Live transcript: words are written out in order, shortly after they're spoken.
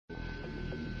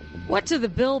What do the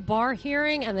Bill Barr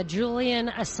hearing and the Julian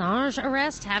Assange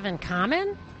arrest have in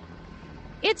common?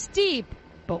 It's deep,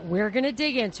 but we're going to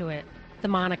dig into it. The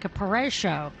Monica Perez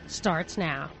Show starts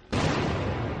now.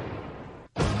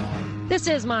 This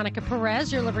is Monica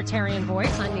Perez, your libertarian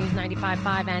voice on News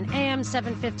 95.5 and AM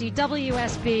 750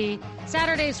 WSB.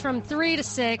 Saturdays from 3 to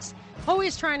 6.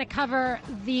 Always trying to cover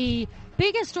the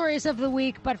biggest stories of the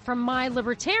week, but from my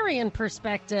libertarian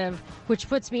perspective, which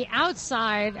puts me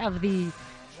outside of the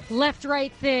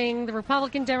left-right thing, the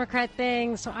Republican-Democrat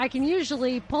thing, so I can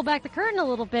usually pull back the curtain a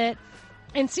little bit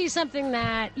and see something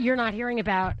that you're not hearing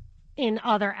about in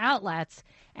other outlets.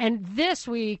 And this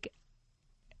week,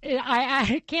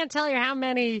 I can't tell you how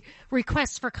many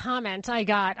requests for comment I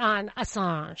got on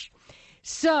Assange.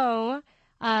 So,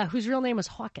 whose real name was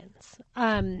Hawkins.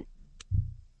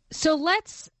 So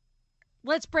let's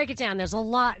break it down. There's a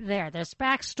lot there. There's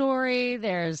backstory,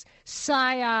 there's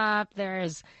psyop,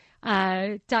 there's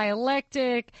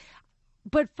dialectic.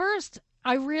 But first,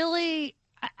 I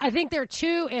think there are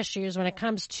two issues when it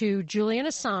comes to Julian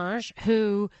Assange,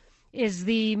 who is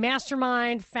the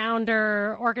mastermind,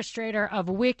 founder, orchestrator of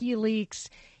WikiLeaks.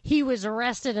 He was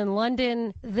arrested in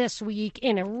London this week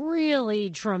in a really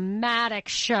dramatic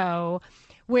show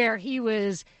where he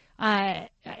was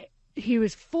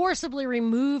forcibly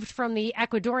removed from the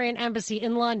Ecuadorian embassy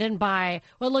in London by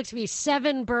what looked to be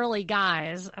 7 burly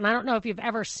guys. And I don't know if you've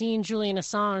ever seen Julian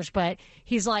Assange, but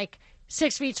he's like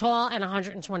 6 feet tall and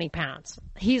 120 pounds.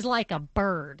 He's like a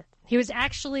bird. He was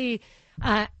actually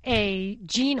a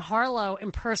Jean Harlow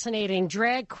impersonating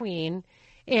drag queen,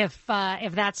 if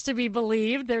that's to be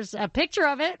believed. There's a picture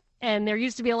of it, and there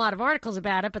used to be a lot of articles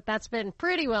about it, but that's been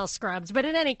pretty well scrubbed. But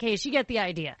in any case, you get the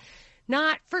idea.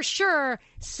 Not for sure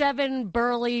 7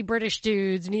 burly British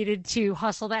dudes needed to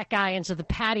hustle that guy into the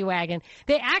paddy wagon.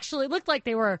 They actually looked like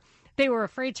they were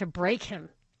afraid to break him,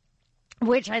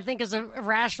 which I think is a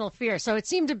rational fear. So it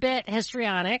seemed a bit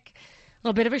histrionic, a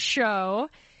little bit of a show.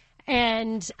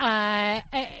 And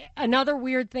another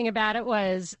weird thing about it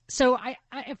was, so I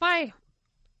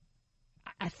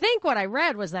think what I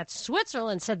read was that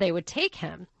Switzerland said they would take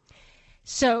him.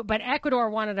 So, but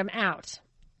Ecuador wanted him out.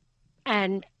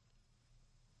 And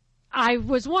I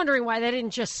was wondering why they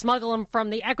didn't just smuggle him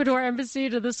from the Ecuador embassy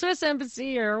to the Swiss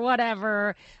embassy or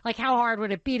whatever. Like, how hard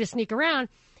would it be to sneak around?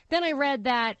 Then I read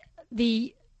that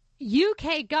the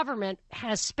UK government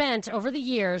has spent over the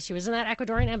years, he was in that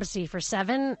Ecuadorian embassy for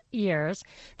 7 years,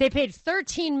 they paid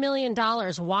 $13 million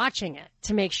watching it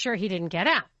to make sure he didn't get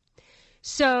out.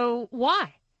 So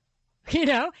why? You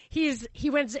know, he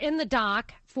went in the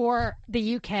dock for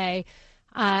the UK.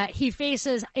 He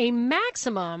faces a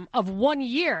maximum of 1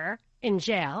 year in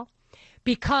jail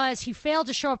because he failed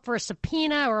to show up for a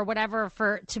subpoena or whatever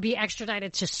to be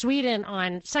extradited to Sweden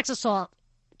on sex assault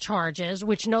charges,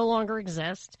 which no longer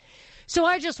exist. So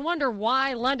I just wonder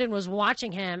why London was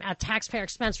watching him at taxpayer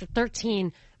expense for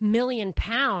 £13 million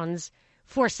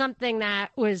for something that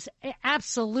was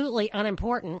absolutely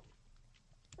unimportant,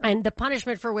 and the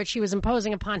punishment for which he was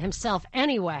imposing upon himself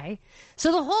anyway.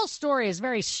 So the whole story is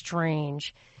very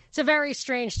strange. It's a very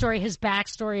strange story. His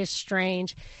backstory is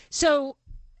strange. So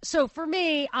for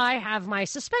me, I have my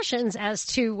suspicions as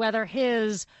to whether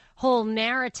his whole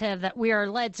narrative that we are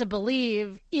led to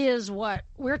believe is what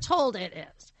we're told it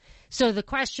is. So the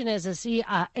question is he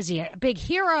a big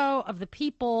hero of the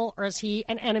people, or is he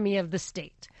an enemy of the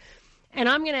state? And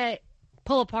I'm going to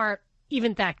pull apart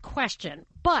even that question.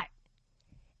 But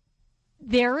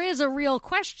there is a real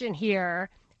question here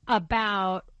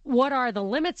about what are the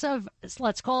limits of,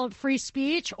 let's call it free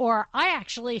speech, or I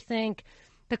actually think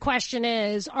the question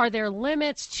is, are there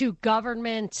limits to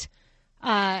government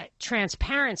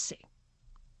transparency?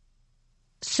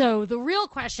 So the real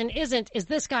question isn't, is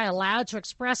this guy allowed to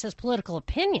express his political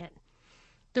opinion?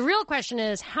 The real question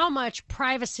is, how much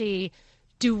privacy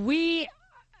do we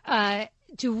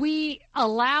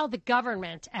allow the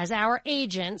government as our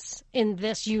agents in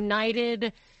this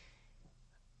united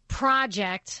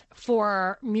project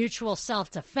for mutual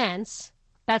self-defense?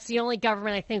 That's the only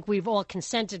government I think we've all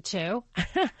consented to.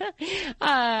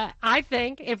 I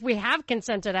think if we have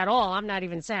consented at all, I'm not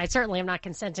even saying, I certainly am not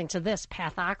consenting to this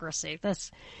pathocracy,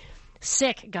 this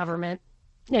sick government.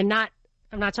 And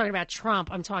I'm not talking about Trump.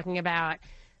 I'm talking about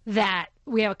that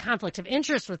we have a conflict of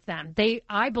interest with them.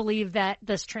 I believe that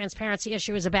this transparency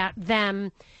issue is about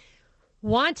them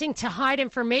wanting to hide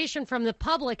information from the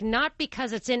public, not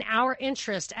because it's in our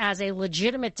interest as a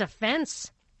legitimate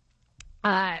defense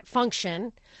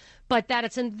function, but that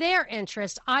it's in their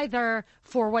interest either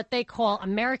for what they call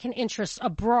American interests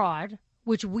abroad,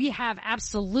 which we have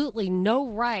absolutely no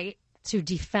right to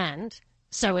defend.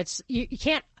 So you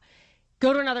can't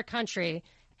go to another country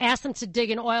ask them to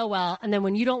dig an oil well, and then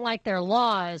when you don't like their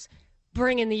laws,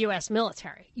 bring in the U.S.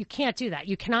 military. You can't do that.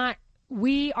 You cannot.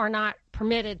 We are not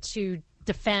permitted to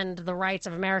defend the rights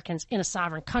of Americans in a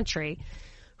sovereign country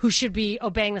who should be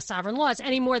obeying the sovereign laws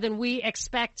any more than we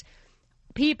expect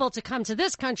people to come to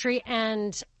this country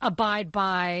and abide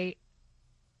by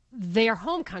their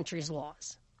home country's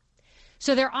laws.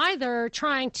 So they're either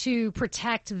trying to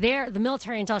protect the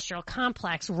military-industrial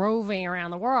complex roving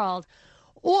around the world,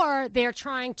 or they're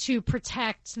trying to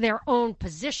protect their own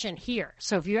position here.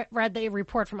 So if you read the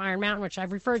report from Iron Mountain, which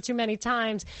I've referred to many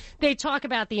times, they talk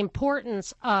about the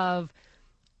importance of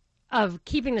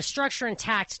keeping the structure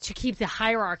intact to keep the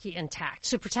hierarchy intact,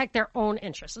 to protect their own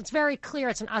interests. It's very clear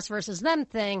it's an us versus them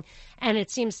thing, and it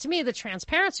seems to me the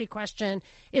transparency question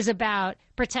is about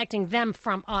protecting them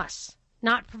from us,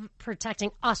 not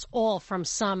protecting us all from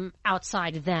some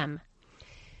outside them.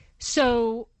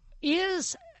 So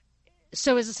is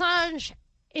Assange,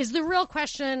 is the real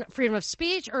question freedom of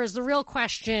speech, or is the real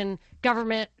question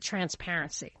government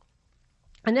transparency?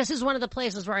 And this is one of the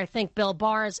places where I think Bill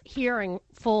Barr's hearing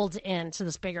folds into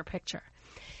this bigger picture.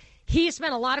 He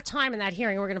spent a lot of time in that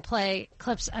hearing. We're going to play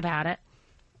clips about it.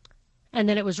 And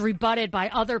then it was rebutted by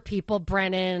other people,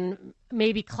 Brennan,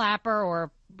 maybe Clapper,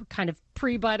 or kind of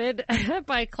pre-butted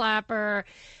by Clapper,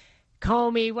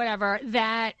 Comey, whatever,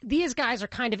 that these guys are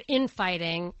kind of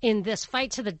infighting in this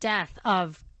fight to the death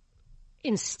of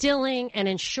instilling and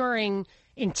ensuring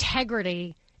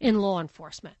integrity in law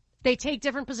enforcement. They take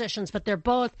different positions, but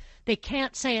they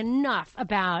can't say enough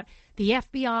about the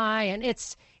FBI and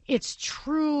its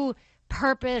true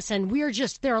purpose. And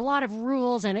there are a lot of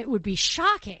rules, and it would be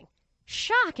shocking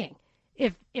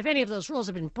if any of those rules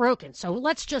have been broken. So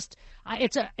let's just,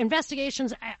 it's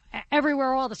investigations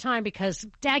everywhere all the time, because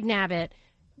dagnabbit,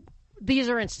 these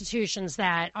are institutions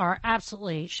that are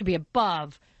absolutely should be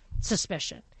above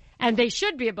suspicion. And they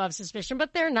should be above suspicion,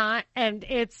 but they're not. And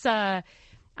it's,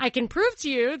 I can prove to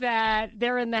you that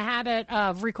they're in the habit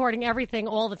of recording everything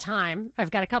all the time.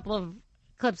 I've got a couple of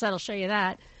clips that'll show you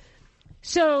that.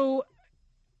 So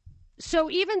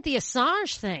even the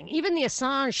Assange thing, even the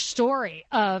Assange story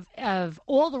of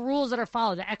all the rules that are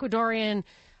followed, the Ecuadorian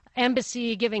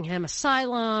embassy giving him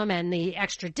asylum and the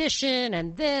extradition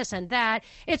and this and that,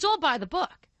 it's all by the book.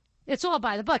 It's all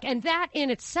by the book. And that in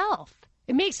itself,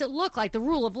 it makes it look like the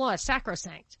rule of law is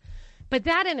sacrosanct. But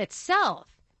that in itself,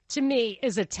 to me,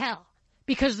 is a tell,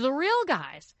 because the real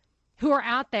guys who are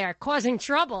out there causing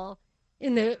trouble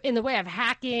in the way of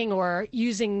hacking or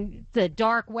using the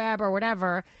dark web or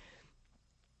whatever,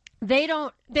 they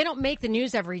don't make the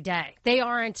news every day. They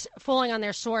aren't falling on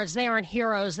their swords. They aren't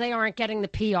heroes. They aren't getting the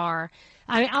PR.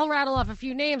 I'll rattle off a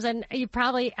few names, and you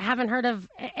probably haven't heard of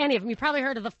any of them. You probably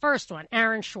heard of the first one,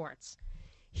 Aaron Schwartz.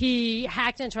 He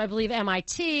hacked into, I believe,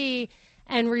 MIT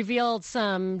and revealed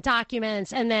some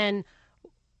documents, and then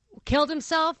killed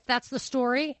himself. That's the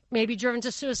story. Maybe driven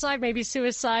to suicide, maybe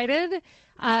suicided.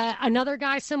 Another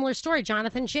guy, similar story,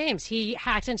 Jonathan James. He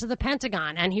hacked into the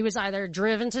Pentagon, and he was either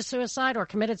driven to suicide or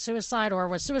committed suicide or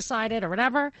was suicided or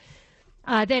whatever.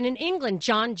 Then in England,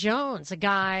 John Jones, a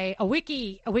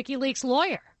WikiLeaks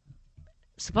lawyer,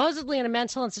 supposedly in a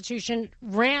mental institution,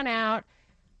 ran out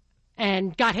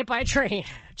and got hit by a train.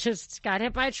 Just got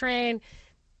hit by a train.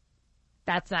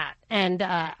 That's that. And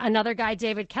another guy,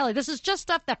 David Kelly. This is just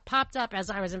stuff that popped up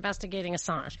as I was investigating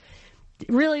Assange.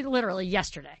 Really, literally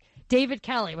yesterday. David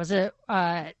Kelly was a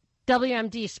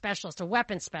WMD specialist, a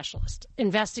weapons specialist,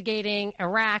 investigating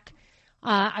Iraq,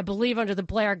 I believe under the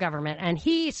Blair government. And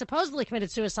he supposedly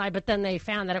committed suicide, but then they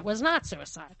found that it was not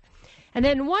suicide. And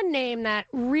then one name that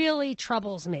really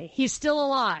troubles me, he's still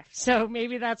alive, so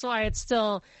maybe that's why it's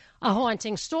still a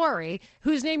haunting story,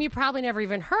 whose name you probably never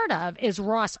even heard of, is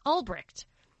Ross Ulbricht.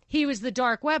 He was the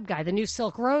dark web guy, the new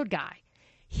Silk Road guy.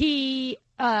 He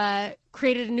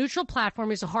created a neutral platform.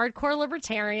 He's a hardcore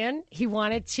libertarian. He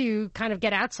wanted to kind of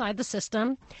get outside the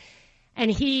system. And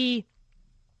he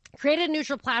created a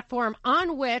neutral platform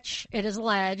on which, it is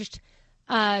alleged,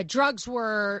 drugs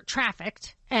were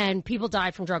trafficked and people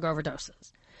died from drug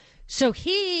overdoses. So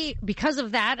he, because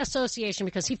of that association,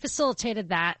 because he facilitated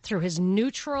that through his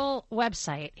neutral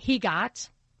website, he got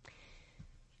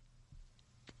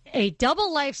a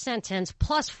double life sentence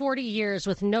plus 40 years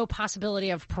with no possibility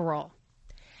of parole.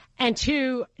 And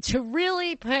to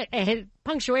really put a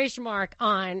punctuation mark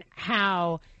on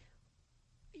how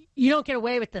you don't get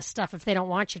away with this stuff if they don't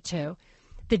want you to,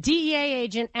 the DEA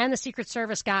agent and the Secret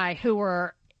Service guy who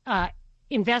were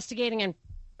investigating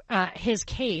his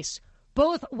case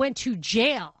both went to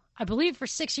jail, I believe for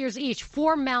 6 years each,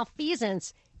 for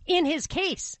malfeasance in his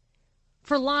case,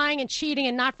 for lying and cheating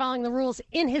and not following the rules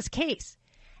in his case.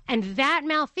 And that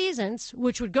malfeasance,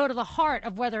 which would go to the heart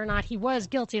of whether or not he was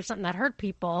guilty of something that hurt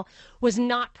people, was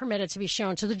not permitted to be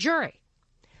shown to the jury.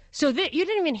 So you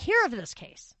didn't even hear of this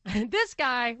case. This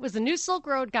guy was the New Silk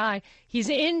Road guy. He's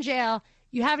in jail.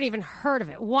 You haven't even heard of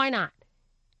it. Why not?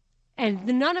 And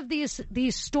none of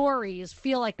these stories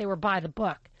feel like they were by the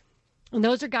book. And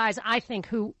those are guys, I think,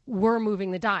 who were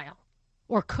moving the dial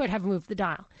or could have moved the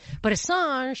dial. But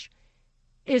Assange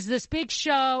is this big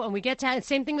show, and we get to have the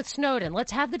same thing with Snowden.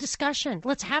 Let's have the discussion.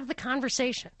 Let's have the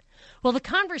conversation. Well, the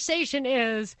conversation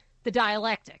is the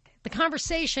dialectic. The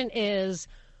conversation is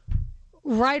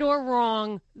right or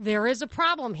wrong. There is a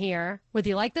problem here. Whether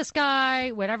you like this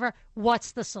guy, whatever,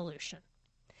 what's the solution?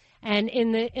 And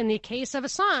in the case of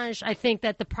Assange, I think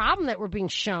that the problem that we're being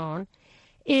shown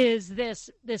is this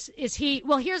is he,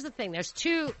 well, here's the thing. There's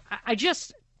two, I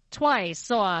just twice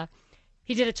saw,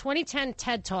 he did a 2010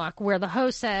 TED Talk where the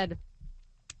host said,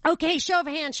 okay, show of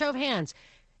hands,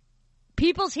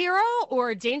 people's hero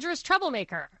or dangerous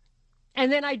troublemaker?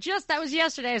 And then that was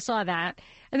yesterday I saw that.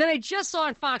 And then I just saw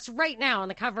on Fox right now on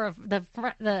the cover of the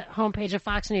homepage of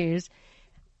Fox News,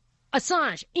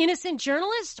 Assange, innocent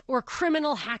journalist or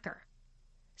criminal hacker?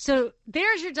 So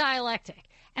there's your dialectic.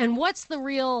 And what's the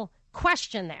real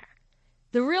question there?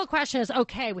 The real question is,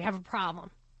 okay, we have a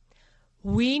problem.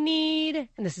 We need,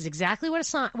 and this is exactly what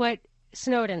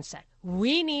Snowden said,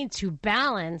 we need to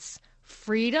balance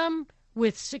freedom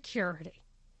with security.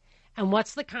 And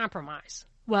what's the compromise?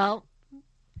 Well,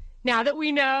 now that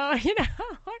we know,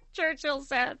 what Churchill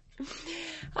said.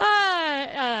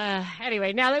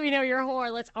 Anyway, now that we know you're a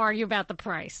whore, let's argue about the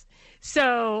price.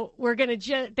 So we're going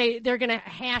to they're going to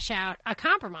hash out a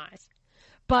compromise.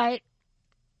 But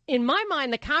in my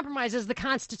mind, the compromise is the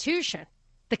Constitution.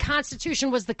 The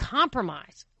Constitution was the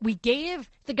compromise. We gave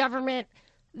the government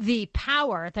the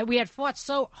power that we had fought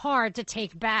so hard to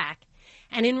take back.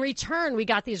 And in return, we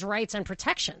got these rights and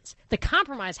protections. The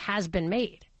compromise has been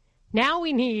made. Now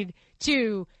we need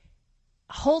to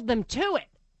hold them to it.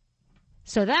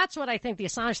 So that's what I think the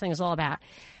Assange thing is all about.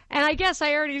 And I guess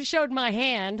I already showed my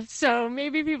hand, so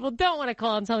maybe people don't want to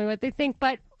call and tell me what they think,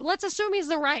 but let's assume he is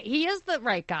the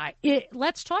right guy.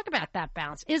 Let's talk about that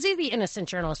balance. Is he the innocent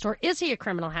journalist, or is he a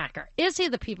criminal hacker? Is he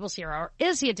the people's hero, or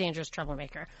is he a dangerous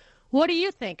troublemaker? What do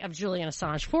you think of Julian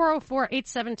Assange?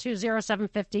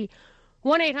 404-872-0750,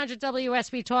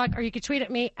 1-800-WSB-TALK, or you can tweet at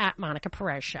me at Monica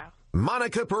Perez Show.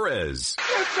 Monica Perez.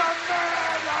 It's a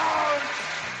madhouse!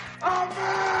 A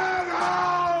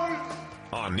madhouse!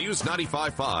 On News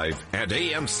 95.5 and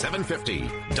AM 750,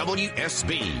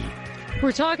 WSB.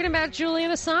 We're talking about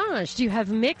Julian Assange. Do you have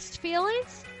mixed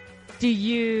feelings? Do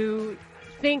you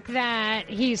think that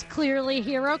he's clearly a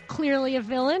hero, clearly a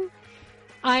villain?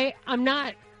 I'm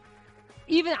not,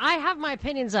 even, I have my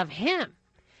opinions of him.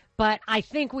 But I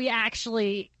think we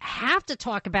actually have to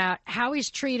talk about how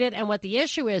he's treated and what the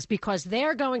issue is, because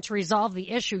they're going to resolve the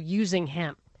issue using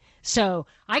him. So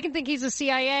I can think he's a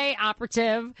CIA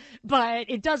operative,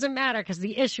 but it doesn't matter because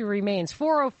the issue remains.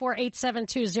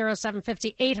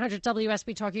 404-872-0750,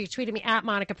 800-WSB-TALK. You can tweet at me at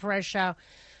Monica Perez Show.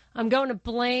 I'm going to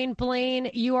Blaine. Blaine,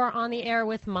 you are on the air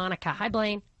with Monica. Hi,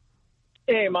 Blaine.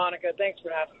 Hey, Monica. Thanks for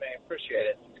having me. Appreciate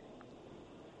it.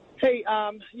 Hey,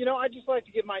 I'd just like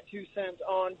to give my 2 cents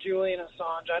on Julian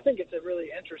Assange. I think it's a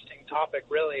really interesting topic,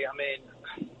 really. I mean,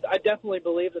 I definitely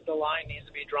believe that the line needs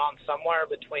to be drawn somewhere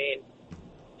between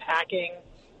hacking,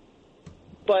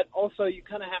 but also you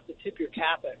kind of have to tip your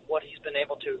cap at what he's been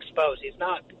able to expose. He's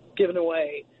not giving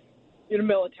away,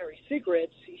 military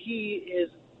secrets. He is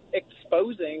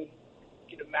exposing,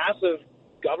 massive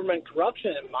government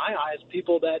corruption in my eyes,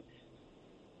 people that,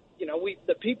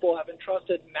 the people have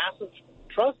entrusted massive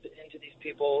trust into these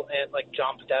people, and like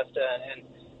John Podesta and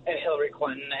Hillary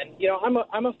Clinton. And, I'm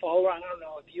a follower. I don't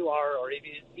know if you are, or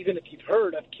even if you've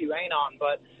heard of QAnon,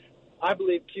 but I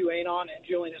believe QAnon and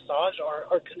Julian Assange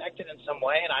are connected in some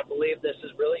way, and I believe this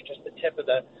is really just the tip of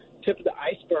the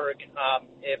iceberg.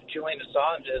 If Julian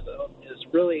Assange is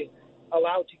really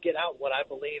allowed to get out what I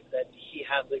believe that he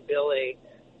has the ability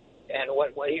and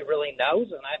what he really knows,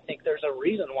 and I think there's a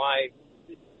reason why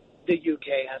the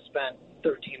UK has spent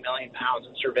 £13 million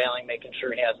in surveilling, making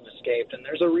sure he hasn't escaped, and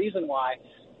there's a reason why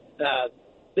the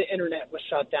internet was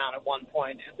shut down at one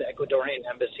point at the Ecuadorian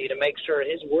embassy to make sure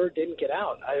his word didn't get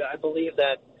out. I believe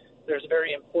that there's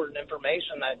very important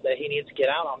information that he needs to get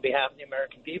out on behalf of the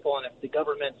American people, and if the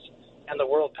governments and the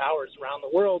world powers around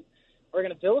the world are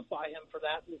going to vilify him for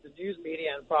that with the news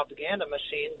media and propaganda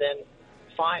machine, then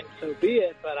fine, so be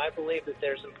it. But I believe that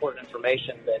there's important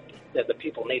information that the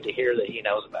people need to hear that he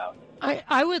knows about.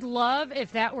 I would love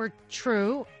if that were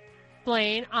true,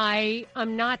 Blaine.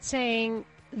 I'm not saying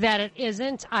that it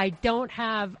isn't. I don't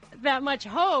have that much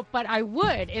hope, but I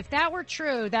would. If that were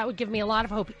true, that would give me a lot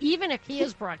of hope, even if he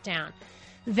is brought down,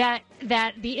 that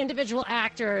the individual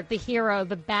actor, the hero,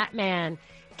 the Batman,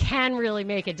 can really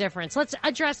make a difference. Let's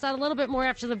address that a little bit more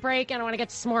after the break, and I want to get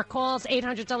to some more calls.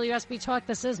 800 WSB Talk.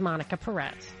 This is Monica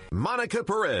Perez. Monica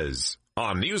Perez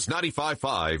on News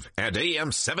 95.5 and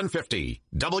AM 750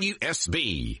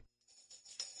 WSB.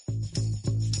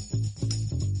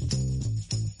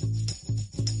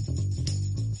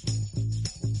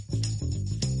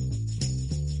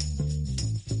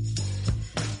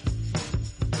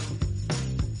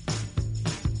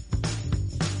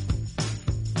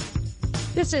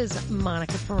 This is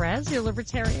Monica Perez, your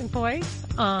libertarian voice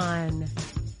on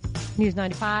News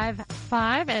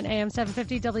 95.5 and AM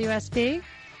 750 WSB.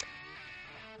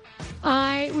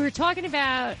 We were talking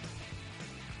about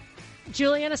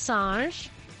Julian Assange.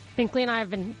 Binkley and I have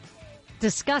been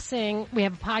discussing, we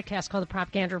have a podcast called The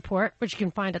Propaganda Report, which you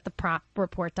can find at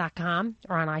thepropreport.com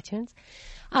or on iTunes.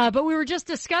 But we were just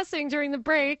discussing during the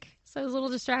break, so I was a little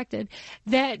distracted,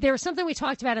 that there was something we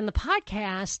talked about in the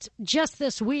podcast just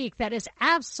this week that is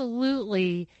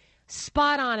absolutely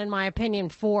spot on, in my opinion,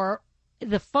 for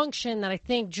the function that I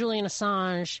think Julian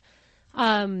Assange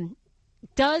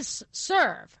does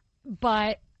serve.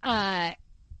 But I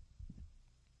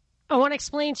want to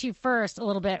explain to you first a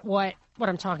little bit what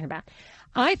I'm talking about.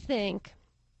 I think,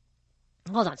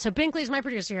 hold on. So Binkley's my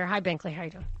producer here. Hi, Binkley. How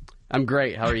you doing? I'm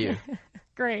great. How are you?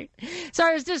 Great.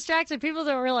 Sorry, I was distracted. People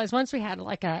don't realize once we had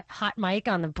like a hot mic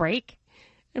on the break,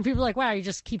 and people are like, wow, you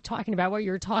just keep talking about what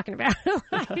you were talking about.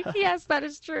 Like, yes, that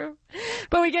is true.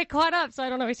 But we get caught up, so I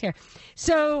don't always hear.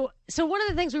 So one of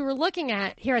the things we were looking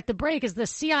at here at the break is the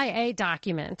CIA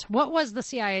document. What was the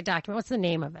CIA document? What's the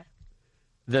name of it?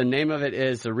 The name of it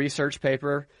is a research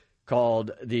paper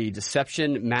called The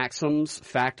Deception Maxims,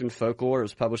 Fact and Folklore. It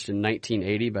was published in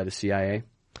 1980 by the CIA,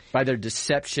 by their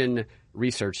deception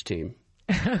research team.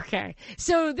 Okay.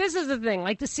 So this is the thing.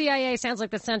 Like, the CIA sounds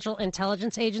like the Central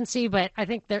Intelligence Agency, but I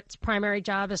think their primary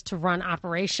job is to run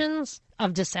operations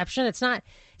of deception. It's not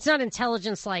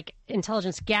intelligence, like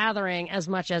intelligence gathering, as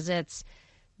much as it's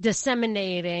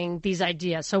disseminating these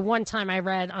ideas. So one time I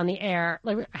read on the air,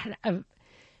 like, a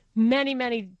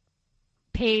many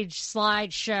page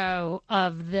slideshow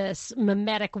of this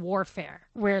mimetic warfare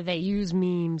where they use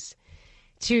memes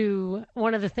to,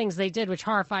 one of the things they did, which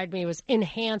horrified me, was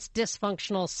enhance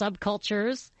dysfunctional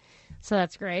subcultures. So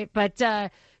that's great. But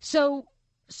so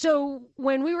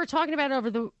when we were talking about it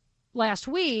over the last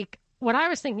week, what I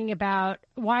was thinking about,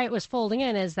 why it was folding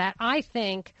in, is that I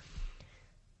think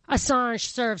Assange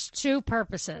serves two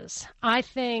purposes. I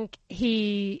think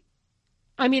the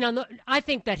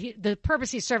purpose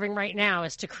he's serving right now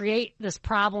is to create this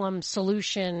problem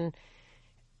solution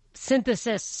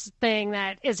synthesis thing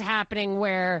that is happening,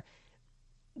 where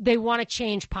they want to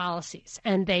change policies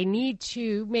and they need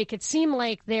to make it seem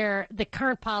like the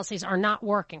current policies are not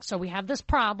working. So we have this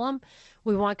problem.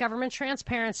 We want government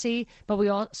transparency, but we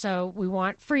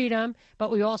want freedom,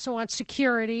 but we also want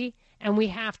security, and we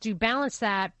have to balance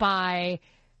that by,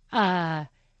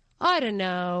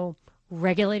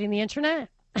 regulating the internet.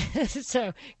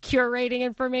 So curating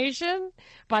information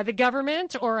by the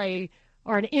government or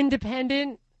an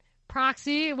independent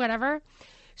proxy, whatever.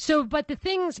 So, but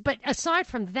aside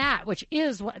from that, which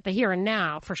is what the here and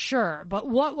now for sure, but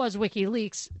what was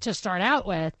WikiLeaks to start out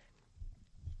with?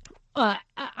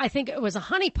 I think it was a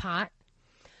honeypot,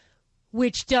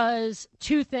 which does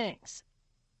two things.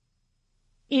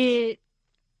 It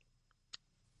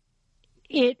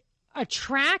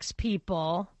attracts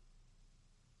people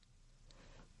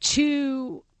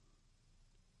to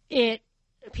it.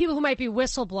 People who might be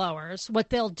whistleblowers,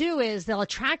 what they'll do is they'll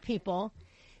attract people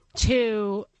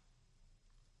to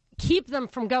keep them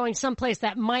from going someplace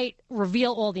that might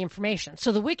reveal all the information.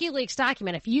 So the WikiLeaks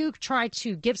document, if you try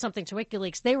to give something to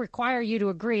WikiLeaks, they require you to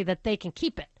agree that they can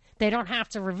keep it. They don't have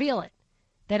to reveal it.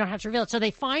 So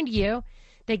they find you,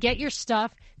 they get your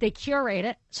stuff, they curate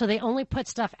it, so they only put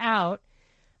stuff out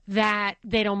that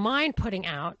they don't mind putting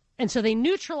out. And so they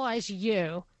neutralize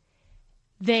you.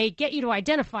 They get you to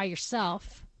identify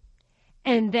yourself,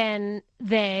 and then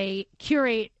they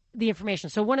curate the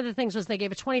information. So one of the things was they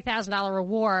gave a $20,000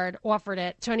 reward, offered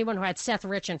it to anyone who had Seth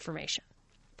Rich information.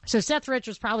 So Seth Rich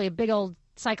was probably a big old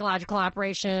psychological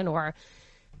operation, or,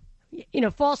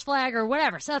 false flag or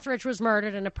whatever. Seth Rich was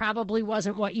murdered, and it probably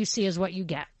wasn't what you see is what you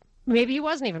get. Maybe he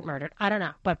wasn't even murdered. I don't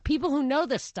know. But people who know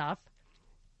this stuff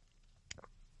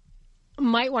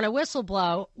might want to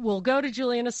whistleblow, will go to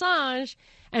Julian Assange,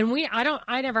 and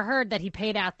I never heard that he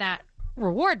paid out that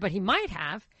reward, but he might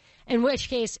have. in which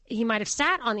case he might have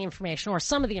sat on the information or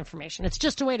some of the information. It's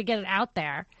just a way to get it out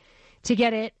there, to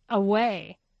get it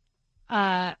away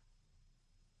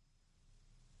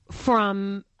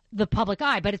from the public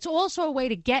eye. But it's also a way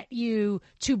to get you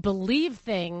to believe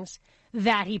things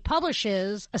that he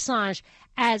publishes, Assange,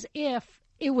 as if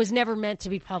it was never meant to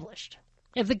be published.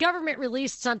 If the government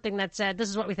released something that said, this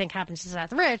is what we think happens to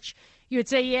Seth Rich, you would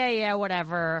say, yeah,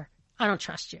 whatever, I don't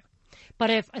trust you. But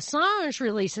if Assange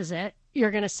releases it,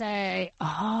 you're going to say,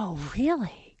 oh,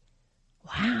 really?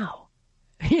 Wow.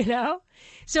 You know?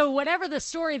 So whatever the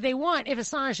story they want, if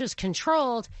Assange is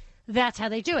controlled, that's how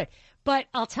they do it. But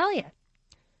I'll tell you,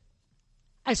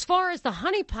 as far as the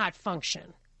honeypot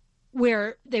function,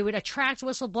 where they would attract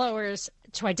whistleblowers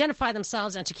to identify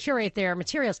themselves and to curate their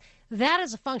materials, that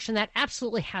is a function that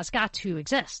absolutely has got to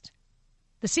exist.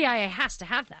 The CIA has to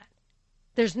have that.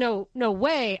 There's no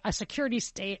way a security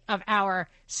state of our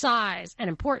size and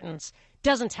importance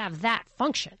doesn't have that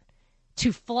function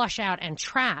to flush out and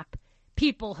trap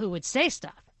people who would say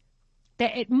stuff.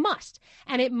 That it must.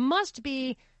 And it must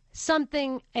be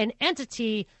something, an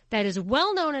entity that is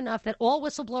well known enough that all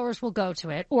whistleblowers will go to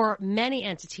it, or many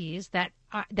entities that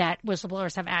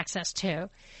whistleblowers have access to.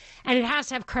 And it has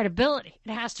to have credibility.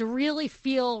 It has to really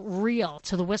feel real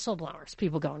to the whistleblowers.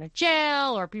 People going to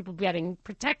jail or people getting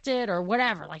protected or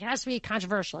whatever. Like, it has to be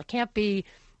controversial. It can't be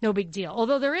no big deal.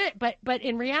 Although there is, but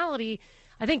in reality,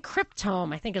 I think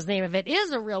Cryptome, I think is the name of it,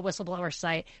 is a real whistleblower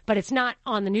site, but it's not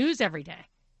on the news every day.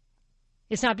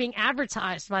 It's not being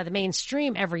advertised by the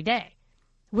mainstream every day.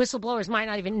 Whistleblowers might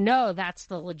not even know that's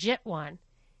the legit one.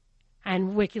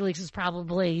 And WikiLeaks is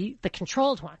probably the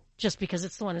controlled one, just because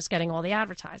it's the one that's getting all the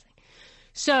advertising.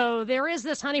 So there is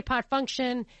this honeypot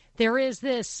function. There is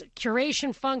this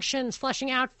curation function, fleshing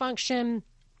out function,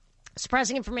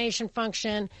 suppressing information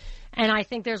function. And I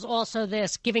think there's also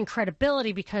this giving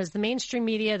credibility, because the mainstream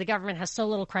media, the government, has so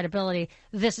little credibility.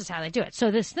 This is how they do it.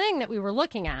 So this thing that we were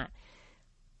looking at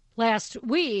last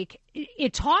week,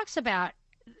 it talks about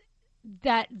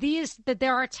that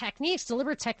there are techniques,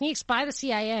 deliberate techniques by the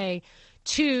CIA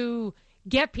to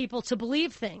get people to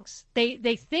believe things.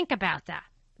 They think about that.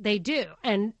 They do.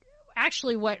 And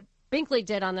actually what Binkley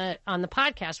did on the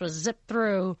podcast was zip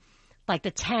through like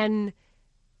the 10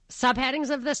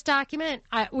 subheadings of this document.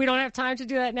 We don't have time to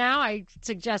do that now. I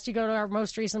suggest you go to our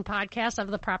most recent podcast of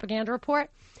the Propaganda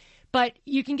Report. But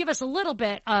you can give us a little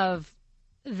bit of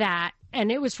that.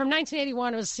 And it was from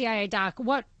 1981. It was a CIA doc.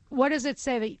 What does it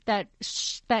say that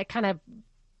kind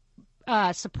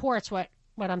of supports what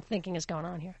I'm thinking is going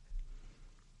on here?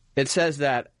 It says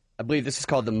that, I believe this is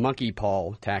called the monkey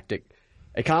paw tactic.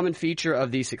 A common feature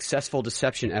of the successful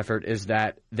deception effort is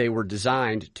that they were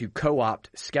designed to co-opt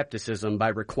skepticism by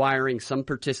requiring some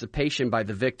participation by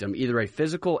the victim, either a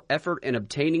physical effort in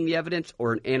obtaining the evidence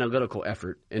or an analytical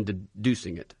effort in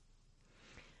deducing it.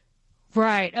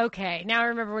 Right. Okay. Now I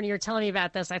remember when you were telling me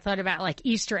about this, I thought about like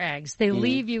Easter eggs. They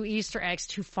leave you Easter eggs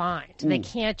to find. They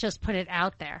can't just put it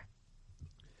out there.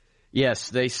 Yes.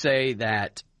 They say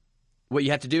that what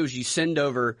you have to do is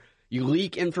you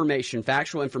leak information,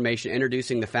 factual information,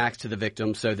 introducing the facts to the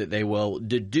victim so that they will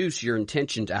deduce your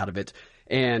intentions out of it.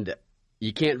 And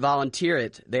you can't volunteer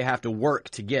it. They have to work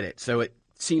to get it. So it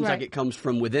seems like it comes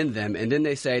from within them. And then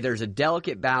they say there's a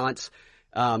delicate balance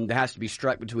that has to be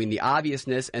struck between the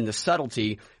obviousness and the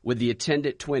subtlety, with the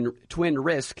attendant twin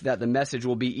risk that the message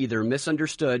will be either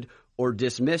misunderstood or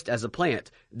dismissed as a plant.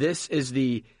 This is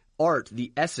the art,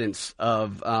 the essence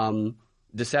of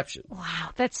deception.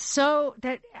 Wow,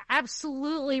 that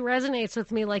absolutely resonates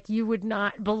with me like you would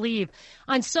not believe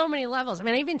on so many levels. I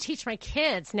mean, I even teach my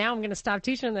kids. Now I'm going to stop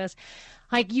teaching this.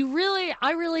 Like,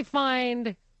 I really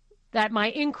find that my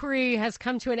inquiry has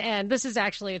come to an end. This is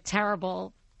actually a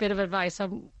terrible bit of advice.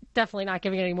 I'm definitely not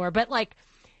giving it anymore. But like,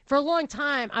 for a long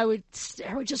time, I would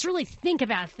just really think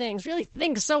about things, really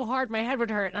think so hard my head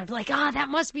would hurt. And I'd be like, that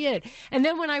must be it. And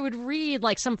then when I would read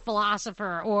like some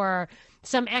philosopher or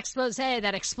some expose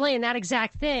that explained that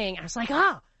exact thing, I was like,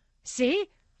 see,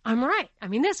 I'm right. I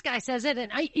mean, this guy says it,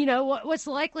 and what's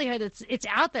the likelihood it's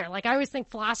out there? Like, I always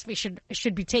think philosophy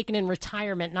should be taken in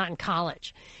retirement, not in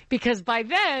college, because by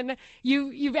then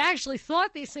you've actually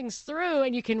thought these things through,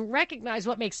 and you can recognize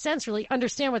what makes sense, really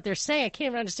understand what they're saying. I can't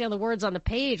even understand the words on the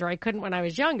page, or I couldn't when I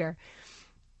was younger.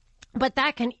 But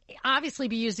that can obviously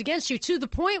be used against you, to the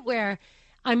point where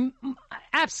I'm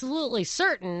absolutely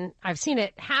certain I've seen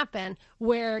it happen,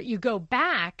 where you go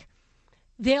back,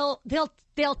 they'll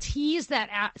tease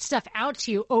that stuff out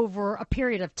to you over a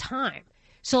period of time.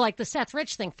 So like the Seth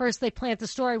Rich thing, first they plant the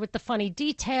story with the funny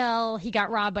detail, he got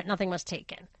robbed but nothing was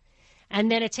taken. And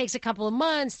then it takes a couple of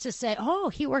months to say, oh,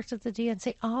 he worked at the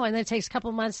DNC. Oh, and then it takes a couple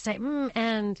of months to say,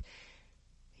 and,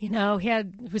 you know,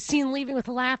 was seen leaving with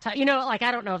a laptop. You know, like,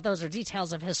 I don't know if those are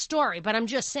details of his story, but I'm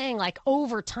just saying, like,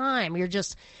 over time,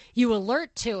 you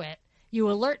alert to it. You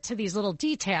alert to these little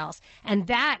details, and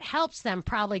that helps them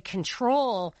probably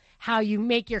control how you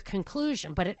make your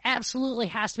conclusion, but it absolutely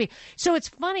has to be. So it's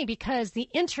funny because the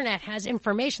internet has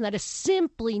information that is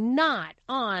simply not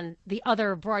on the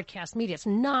other broadcast media. It's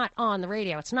not on the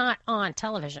radio. It's not on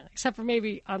television, except for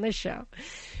maybe on this show.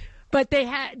 But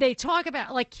they talk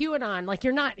about, like, QAnon, like,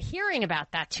 you're not hearing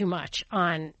about that too much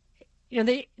on, you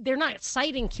know, they're not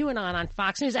citing QAnon on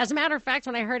Fox News. As a matter of fact,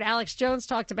 when I heard Alex Jones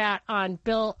talked about on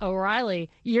Bill O'Reilly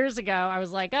years ago, I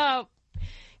was like, oh,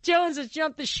 Jones has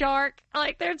jumped the shark.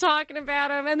 Like, they're talking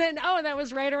about him. And then, that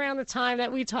was right around the time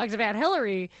that we talked about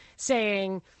Hillary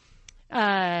saying,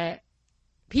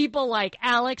 people like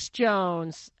Alex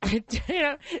Jones, you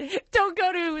know, don't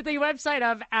go to the website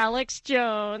of Alex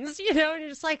Jones, you know, and you're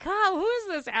just like, oh,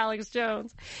 who is this Alex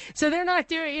Jones? So they're not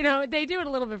doing, you know, they do it a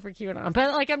little bit for QAnon,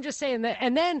 but like, I'm just saying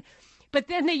that, but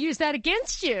then they use that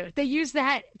against you. They use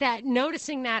that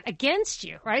noticing that against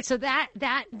you, right? So that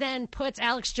then puts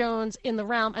Alex Jones in the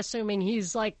realm, assuming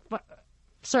he's like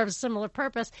serves a similar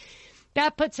purpose.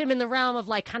 That puts him in the realm of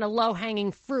like kind of low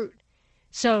hanging fruit.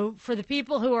 So for the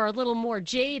people who are a little more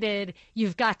jaded,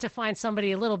 you've got to find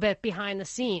somebody a little bit behind the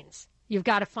scenes. You've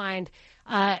got to find,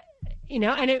 you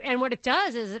know, and what it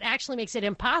does is it actually makes it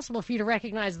impossible for you to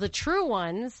recognize the true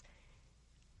ones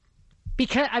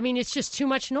because, I mean, it's just too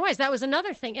much noise. That was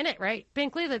another thing in it, right,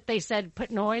 Binkley, that they said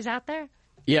put noise out there?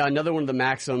 Yeah, another one of the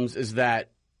maxims is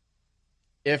that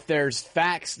if there's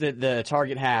facts that the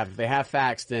target if they have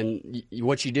facts, then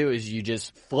what you do is you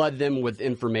just flood them with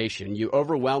information. You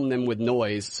overwhelm them with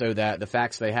noise so that the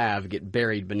facts they have get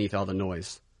buried beneath all the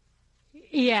noise.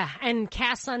 Yeah, and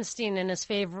Cass Sunstein in his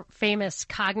famous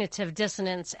cognitive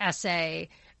dissonance essay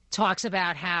talks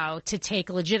about how to take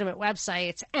legitimate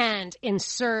websites and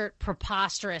insert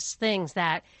preposterous things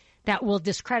that will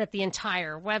discredit the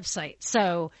entire website.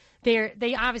 So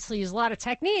they obviously use a lot of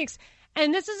techniques.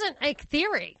 And this isn't a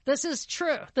theory. This is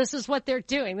true. This is what they're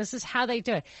doing. This is how they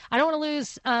do it. I don't want to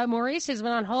lose Maurice, who's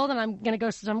been on hold, and I'm going to go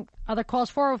to some other calls.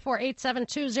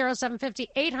 404-872-0750,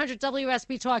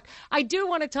 800-WSB Talk. I do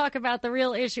want to talk about the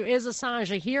real issue. Is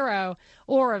Assange a hero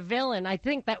or a villain? I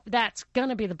think that's going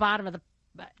to be the bottom of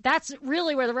that's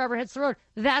really where the rubber hits the road.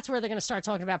 That's where they're going to start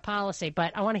talking about policy.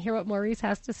 But I want to hear what Maurice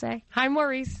has to say. Hi,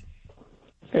 Maurice.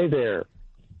 Hey there.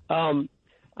 I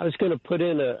was going to put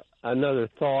in another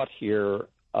thought here.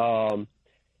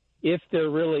 If there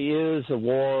really is a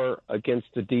war against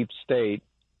the deep state,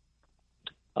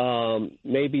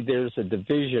 maybe there's a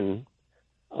division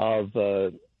of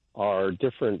our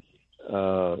different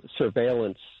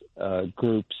surveillance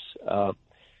groups.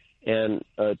 And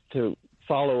to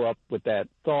follow up with that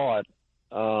thought,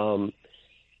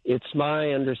 it's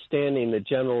my understanding that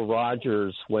General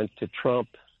Rogers went to Trump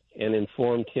and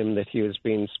informed him that he was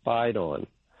being spied on.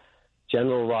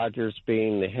 General Rogers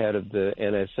being the head of the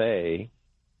NSA.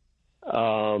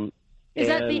 Is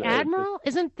that the admiral?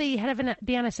 Isn't the head of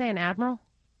the NSA an admiral?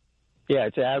 Yeah,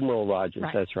 it's Admiral Rogers.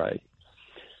 Right. That's right.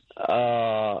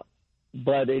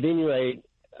 But at any rate,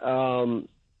 the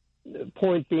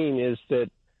point being is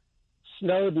that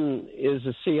Snowden is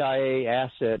a CIA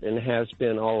asset and has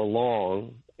been all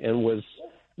along, and was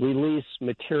released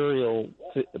material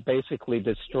to basically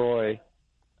destroy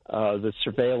the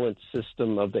surveillance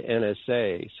system of the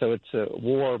NSA. So it's a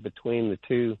war between the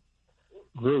two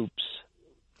groups.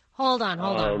 Hold on. Yeah.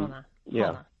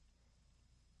 Hold on.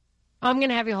 I'm going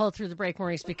to have you hold through the break,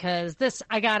 Maurice, because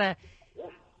I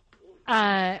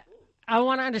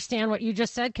want to understand what you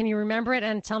just said. Can you remember it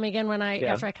and tell me again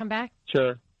after I come back?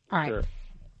 Sure. All right. Sure.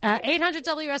 800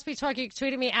 WSB Talk. You can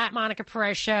tweet at me at Monica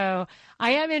Perez Show.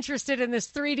 I am interested in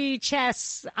this 3D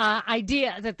chess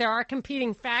idea that there are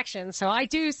competing factions. So I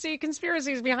do see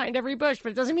conspiracies behind every bush,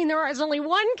 but it doesn't mean there is only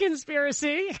one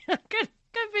conspiracy. could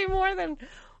be more than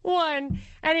one.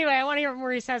 Anyway, I want to hear what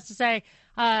Maurice has to say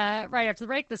right after the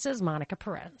break. This is Monica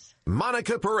Perez.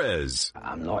 Monica Perez.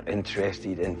 I'm not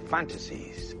interested in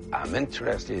fantasies. I'm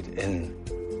interested in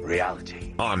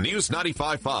reality. On News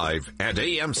 95.5 and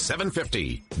AM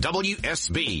 750,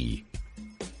 WSB.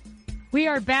 We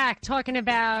are back talking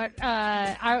about,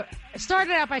 I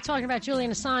started out by talking about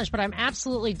Julian Assange, but I'm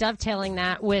absolutely dovetailing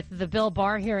that with the Bill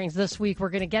Barr hearings this week. We're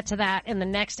going to get to that in the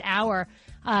next hour.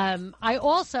 I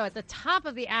also, at the top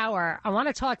of the hour, I want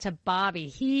to talk to Bobby.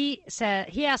 He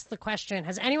asked the question,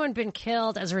 has anyone been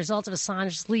killed as a result of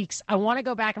Assange's leaks? I want to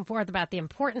go back and forth about the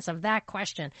importance of that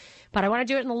question, but I want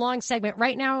to do it in the long segment.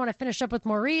 Right now, I want to finish up with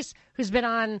Maurice, who's been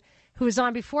on who was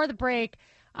on before the break.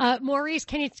 Maurice,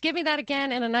 can you give me that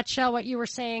again in a nutshell, what you were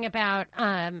saying about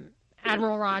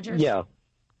Admiral Rogers? Yeah.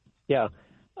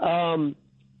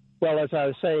 Well, as I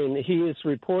was saying, he is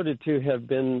reported to have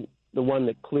been the one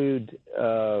that clued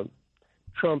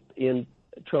Trump in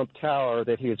Trump Tower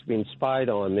that he was being spied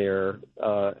on there,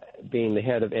 being the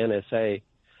head of NSA.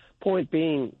 Point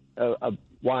being,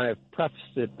 why I've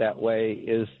prefaced it that way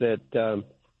is that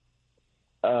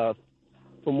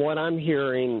from what I'm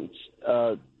hearing,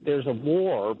 there's a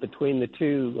war between the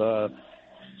two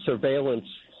surveillance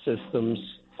systems,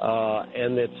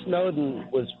 and that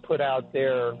Snowden was put out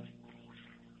there.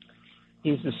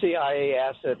 He's the CIA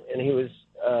asset, and he was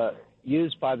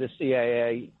used by the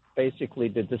CIA basically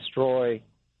to destroy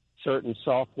certain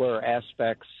software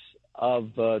aspects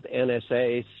of the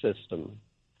NSA system.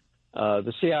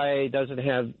 The CIA doesn't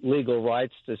have legal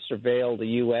rights to surveil the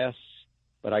U.S.,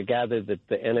 but I gather that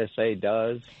the NSA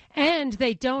does. And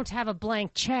they don't have a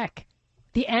blank check.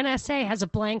 The NSA has a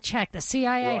blank check. The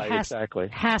CIA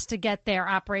has to get their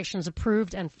operations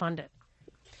approved and funded.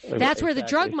 That's where the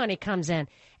drug money comes in.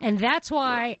 And that's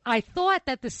why I thought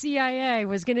that the CIA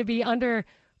was going to be under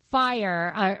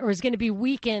fire or was going to be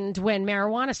weakened when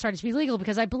marijuana started to be legal,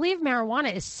 because I believe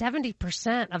marijuana is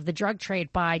 70% of the drug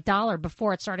trade by dollar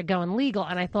before it started going legal.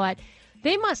 And I thought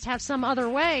they must have some other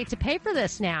way to pay for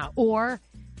this now, or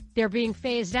they're being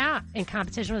phased out in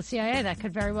competition with the CIA. That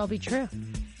could very well be true.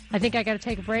 I think I got to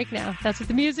take a break now. That's what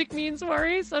the music means,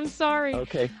 Maurice. I'm sorry.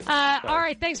 Okay. All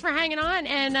right. Thanks for hanging on.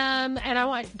 And I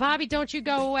want Bobby, don't you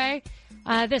go away.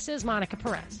 This is Monica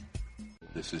Perez.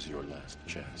 This is your last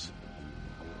chance.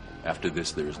 After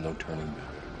this, there is no turning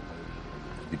back.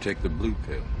 You take the blue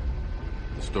pill.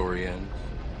 The story ends.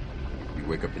 You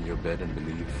wake up in your bed and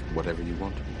believe whatever you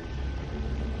want to be.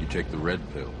 You take the red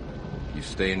pill. You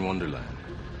stay in Wonderland.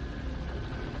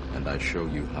 And I show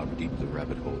you how deep the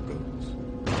rabbit hole goes.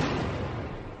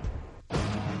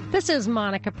 This is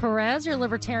Monica Perez, your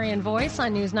libertarian voice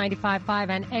on News 95.5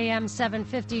 and AM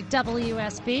 750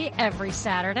 WSB every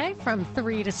Saturday from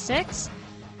 3 to 6,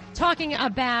 talking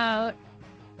about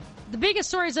the biggest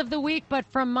stories of the week, but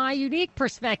from my unique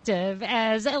perspective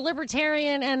as a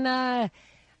libertarian and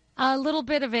a little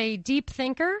bit of a deep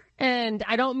thinker. And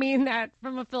I don't mean that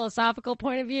from a philosophical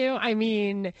point of view. I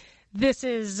mean, this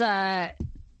is, I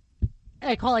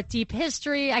call it deep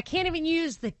history. I can't even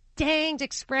use the danged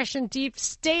expression deep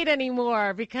state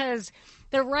anymore because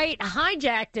the right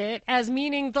hijacked it as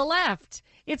meaning the left.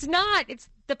 It's not. It's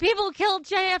the people who killed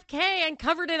JFK and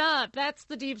covered it up. That's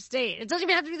the deep state. It doesn't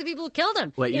even have to be the people who killed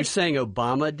him. Wait, you're saying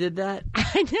Obama did that?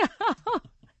 I know.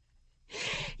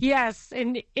 Yes,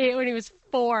 and when he was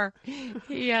 4,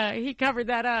 he covered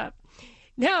that up.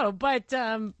 No, but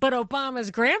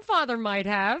Obama's grandfather might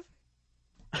have,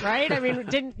 right? I mean,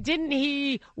 didn't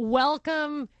he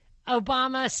welcome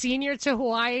Obama Sr. to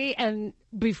Hawaii, and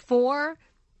before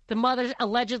the mother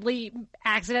allegedly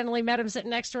accidentally met him sitting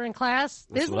next to her in class?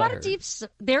 There's a lot of deep.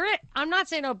 I'm not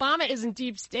saying Obama isn't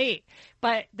deep state,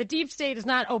 but the deep state is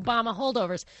not Obama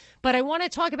holdovers. But I want to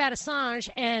talk about Assange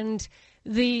and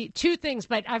the two things.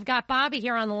 But I've got Bobby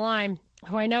here on the line,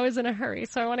 who I know is in a hurry,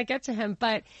 so I want to get to him.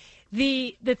 But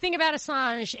the thing about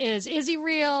Assange is he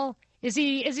real? Is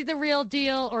he the real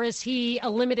deal, or is he a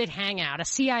limited hangout, a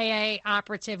CIA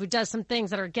operative who does some things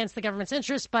that are against the government's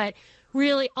interests, but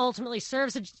really ultimately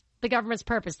serves the government's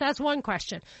purpose? That's one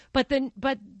question. But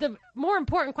the more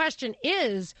important question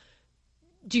is,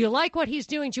 do you like what he's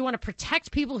doing? Do you want to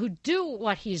protect people who do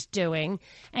what he's doing?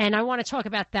 And I want to talk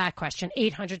about that question,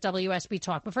 800 WSB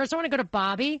Talk. But first, I want to go to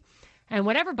Bobby, and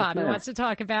whatever Bobby wants to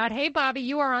talk about. Hey, Bobby,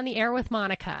 you are on the air with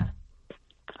Monica.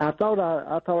 I thought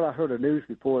I heard a news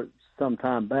report some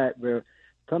time back where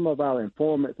some of our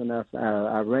informants in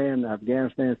Iran,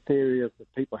 Afghanistan, Syria, the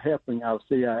people helping our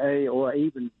CIA, or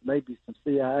even maybe some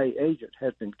CIA agents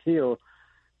have been killed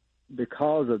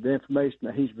because of the information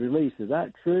that he's released. Is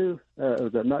that true? Or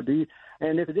is that not?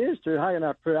 And if it is true, how can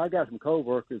I prove? I got some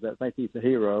coworkers that think he's a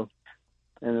hero,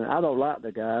 and I don't like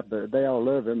the guy, but they all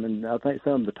love him. And I think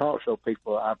some of the talk show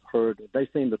people I've heard, they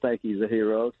seem to think he's a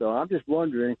hero. So I'm just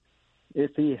wondering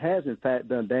if he has in fact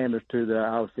done damage to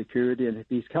our security, and if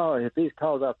he's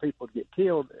caused our people to get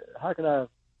killed, how can I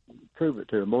prove it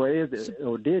to him, or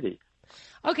did he?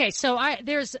 Okay, so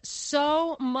there's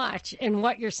so much in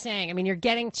what you're saying. I mean, you're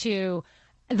getting to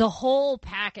the whole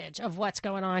package of what's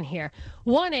going on here.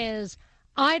 One is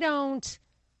I don't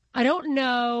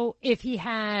know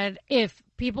if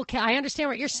people can. I understand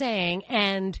what you're saying,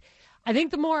 and I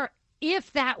think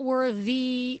if that were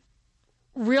the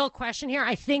real question here,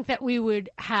 I think that we would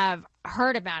have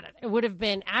heard about it. It would have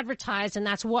been advertised, and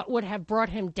that's what would have brought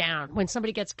him down when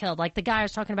somebody gets killed. Like the guy I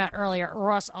was talking about earlier,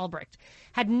 Ross Ulbricht,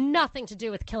 had nothing to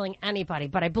do with killing anybody,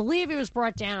 but I believe he was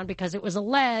brought down because it was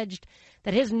alleged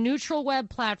that his neutral web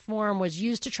platform was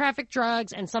used to traffic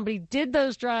drugs, and somebody did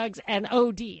those drugs and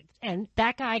OD'd. And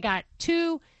that guy got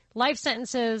 2 life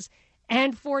sentences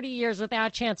and 40 years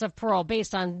without chance of parole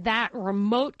based on that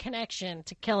remote connection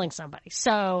to killing somebody.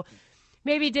 So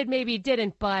maybe he did, maybe he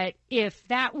didn't, but if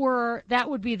that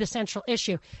would be the central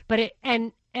issue. But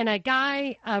a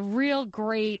guy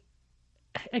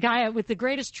with the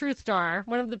greatest truth star,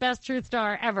 one of the best truth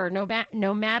star ever,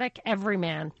 Nomadic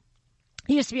Everyman.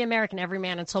 He used to be American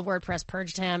Everyman until WordPress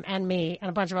purged him and me and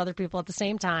a bunch of other people at the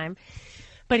same time.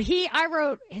 But I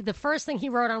wrote the first thing he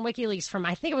wrote on WikiLeaks from,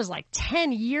 I think it was like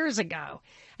 10 years ago.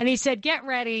 And he said, get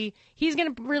ready. He's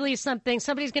going to release something.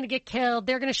 Somebody's going to get killed.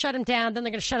 They're going to shut him down. Then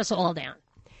they're going to shut us all down.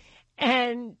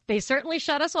 And they certainly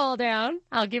shut us all down.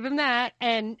 I'll give him that.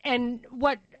 And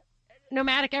what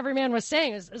Nomadic Everyman was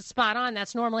saying is spot on.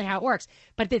 That's normally how it works.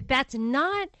 But that's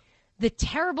not the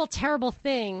terrible, terrible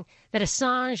thing that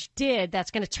Assange did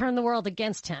that's going to turn the world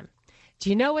against him. Do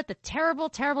you know what the terrible,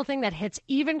 terrible thing that hits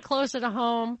even closer to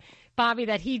home, Bobby,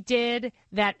 that he did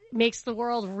that makes the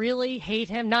world really hate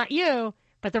him? Not you,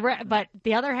 but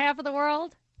the other half of the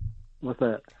world? What's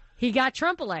that? He got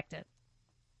Trump elected.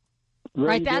 Well,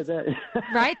 right? That's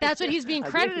right. That's what he's being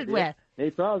credited with.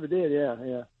 He probably did.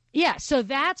 Yeah. Yeah. So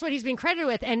that's what he's being credited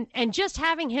with, and just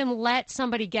having him let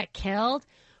somebody get killed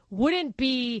wouldn't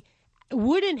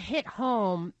hit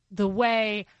home the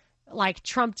way like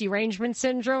Trump derangement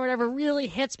syndrome, whatever, really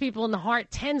hits people in the heart.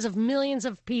 Tens of millions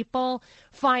of people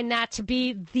find that to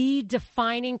be the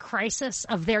defining crisis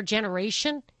of their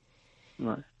generation.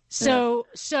 Right. So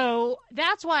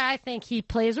that's why I think he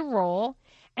plays a role.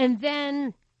 And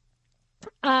then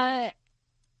there's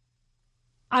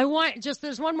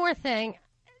one more thing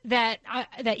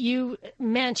that you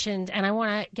mentioned, and I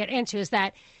want to get into, is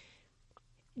that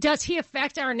does he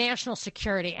affect our national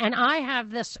security? And I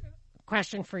have this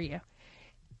question for you.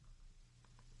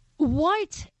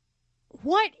 What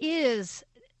is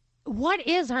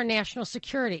our national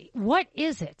security? What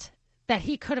is it that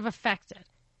he could have affected?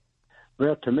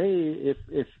 Well, to me,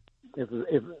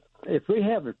 if we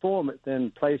have informants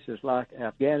in places like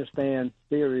Afghanistan,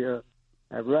 Syria,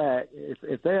 Iraq,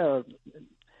 if they're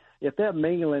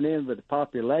mingling in with the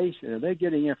population and they're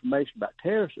getting information about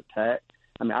terrorist attacks,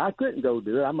 I mean, I couldn't go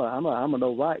do it. I'm an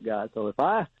old white guy, so if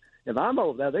I'm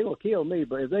over there, they're gonna kill me.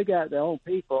 But if they got their own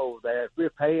people over there, if we're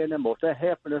paying them, or if they're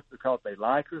helping us because they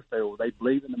like us, or they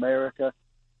believe in America,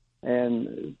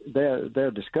 and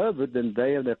they're discovered, then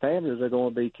they and their families are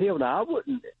going to be killed. Now, I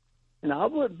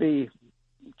wouldn't be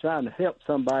trying to help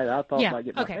somebody I thought might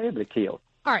get my family killed.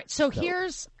 All right, so here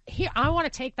I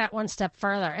want to take that one step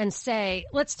further and say,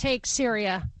 let's take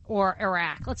Syria or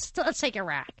Iraq. Let's take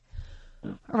Iraq.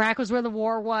 Iraq was where the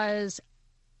war was.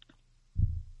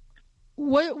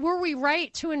 Were we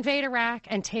right to invade Iraq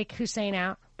and take Hussein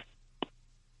out?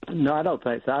 No, I don't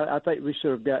think so. I think we should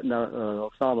have gotten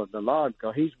Osama bin Laden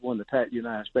because he's the one that attacked the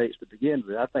United States to begin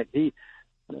with. I think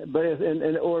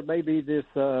or maybe this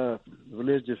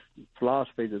religious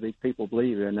philosophy that these people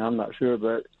believe in. I'm not sure,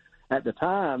 but at the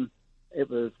time, it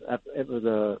was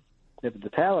the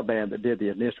Taliban that did the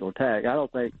initial attack. I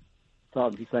don't think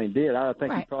Saddam Hussein did. I don't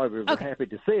think he probably was happy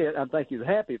to see it. I think he was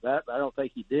happy about it, but I don't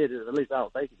think he did it. At least I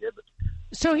don't think he did. But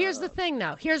so here's the thing,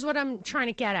 though. Here's what I'm trying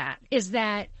to get at, is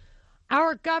that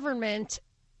our government,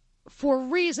 for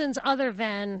reasons other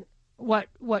than what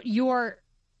you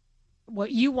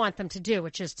want them to do,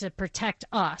 which is to protect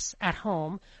us at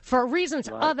home, for reasons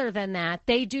other than that,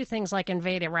 they do things like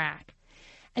invade Iraq.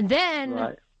 And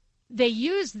then they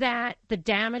use that, the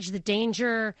damage, the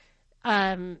danger,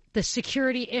 the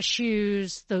security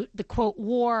issues, the quote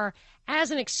war,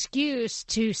 as an excuse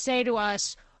to say to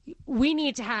us,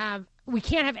 we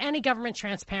can't have any government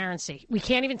transparency. We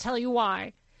can't even tell you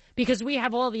why, because we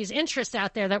have all these interests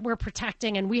out there that we're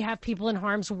protecting, and we have people in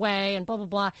harm's way and blah, blah,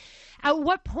 blah. At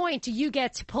what point do you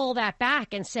get to pull that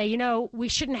back and say, we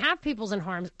shouldn't have people in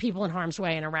harm's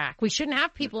way in Iraq. We shouldn't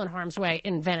have people in harm's way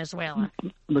in Venezuela.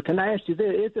 But can I ask you this?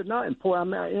 Is it not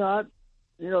important? I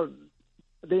mean,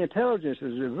 the intelligence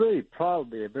is really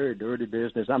probably a very dirty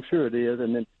business. I'm sure it is.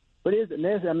 But is it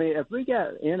necessary? I mean, if we got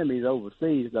enemies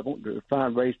overseas that want to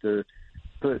find ways to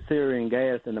put Syrian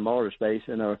gas in the mortar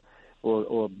station or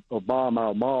bomb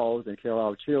our malls and kill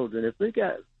our children, if we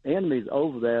got enemies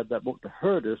over there that want to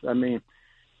hurt us, But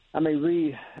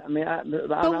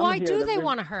why do they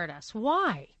want to hurt us?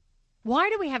 Why? Why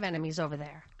do we have enemies over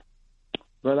there?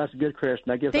 Well, that's a good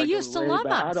question. I guess they used to love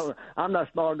us. I'm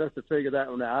not smart enough to figure that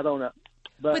one out. I don't know.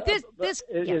 But it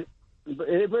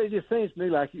just seems to me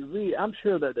like I'm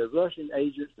sure that the Russian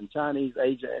agents and Chinese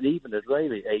agents and even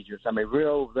Israeli agents, I mean, we're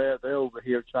over there, they're over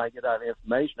here trying to get out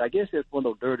information. I guess it's one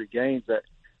of those dirty games that,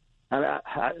 I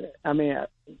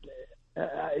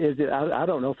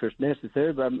don't know if it's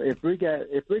necessary, but if we can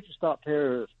stop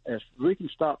terrorist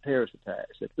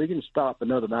attacks, if we can stop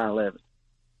another 9/11,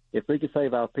 if we can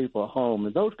save our people at home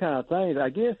and those kind of things, I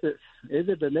guess is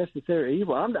it a necessary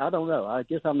evil? I don't know. I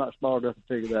guess I'm not smart enough to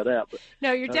figure that out. But,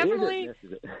 no, you're definitely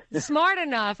smart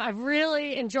enough. I've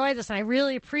really enjoyed this, and I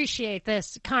really appreciate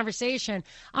this conversation.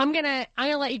 I'm gonna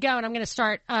let you go, and I'm gonna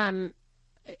start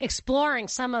exploring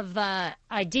some of the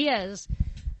ideas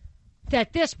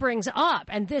that this brings up,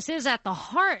 and this is at the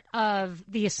heart of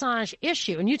the Assange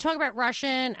issue. And you talk about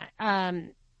Russian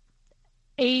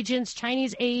agents,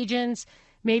 Chinese agents,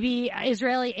 maybe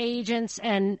Israeli agents,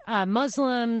 and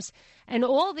Muslims, and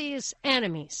all these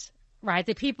enemies, right?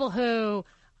 The people who,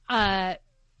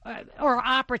 or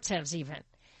operatives even,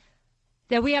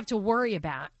 that we have to worry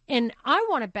about. And I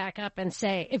want to back up and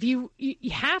say, if you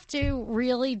have to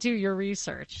really do your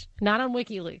research, not on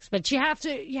WikiLeaks, but you have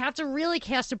to really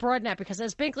cast a broad net, because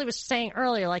as Binkley was saying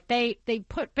earlier, like they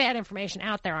put bad information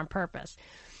out there on purpose.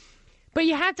 But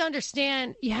you have to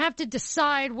understand, you have to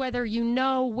decide whether you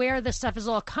know where this stuff is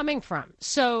all coming from.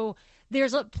 So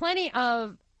there's plenty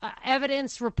of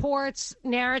evidence, reports,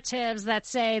 narratives that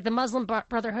say the Muslim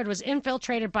Brotherhood was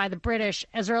infiltrated by the British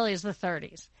as early as the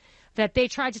 30s, that they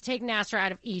tried to take Nasser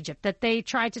out of Egypt, that they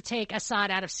tried to take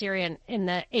Assad out of Syria in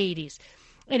the 80s.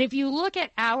 And if you look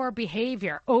at our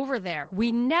behavior over there,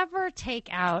 we never take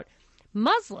out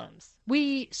Muslims.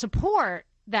 We support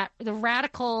that the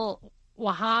radical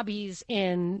Wahhabis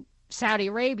in Saudi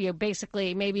Arabia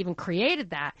basically maybe even created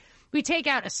that. We take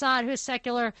out Assad, who's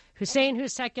secular, Hussein,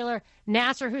 who's secular,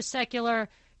 Nasser, who's secular,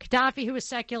 Gaddafi, who is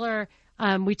secular.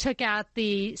 We took out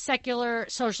the secular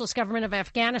socialist government of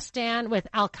Afghanistan with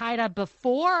al-Qaeda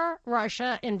before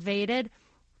Russia invaded.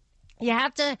 You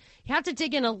have to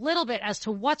dig in a little bit as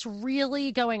to what's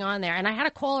really going on there. And I had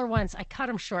a caller once. I cut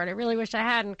him short. I really wish I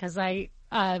hadn't, because it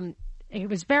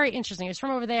was very interesting. He was from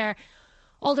over there.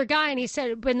 Older guy, and he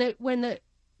said when the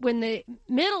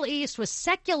Middle East was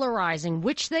secularizing,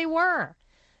 which they loved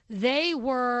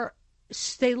the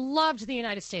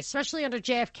United States, especially under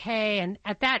JFK, and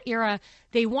at that era,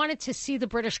 they wanted to see the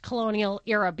British colonial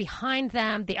era behind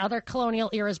them, the other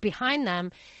colonial eras behind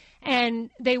them,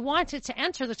 and they wanted to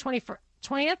enter the 20th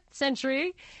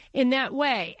century in that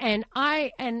way. And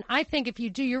I think if you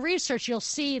do your research, you'll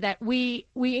see that we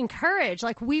encourage,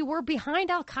 like we were behind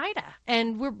al-Qaeda,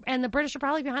 and the British are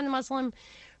probably behind the Muslim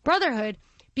Brotherhood,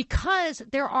 because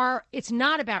it's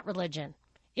not about religion.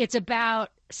 It's about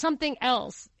something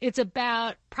else. It's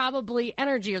about probably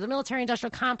energy or the military-industrial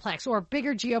complex or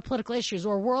bigger geopolitical issues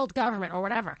or world government or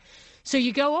whatever. So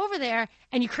you go over there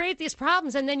and you create these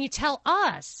problems, and then you tell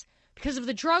us, because of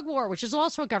the drug war, which is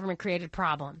also a government-created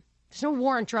problem. There's no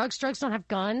war on drugs. Drugs don't have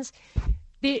guns.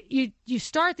 You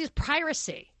start this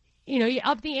piracy. You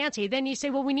up the ante. Then you say,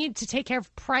 well, we need to take care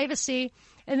of privacy.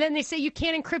 And then they say you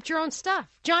can't encrypt your own stuff.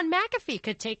 John McAfee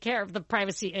could take care of the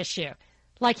privacy issue,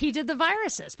 like he did the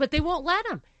viruses, but they won't let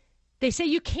him. They say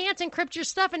you can't encrypt your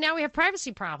stuff, and now we have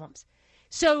privacy problems.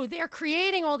 So they're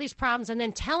creating all these problems and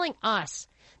then telling us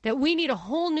that we need a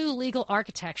whole new legal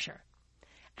architecture.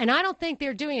 And I don't think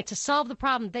they're doing it to solve the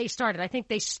problem they started. I think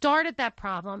they started that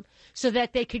problem so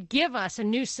that they could give us a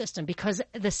new system, because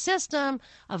the system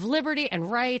of liberty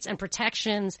and rights and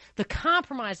protections, the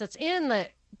compromise that's in the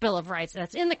Bill of Rights,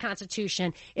 that's in the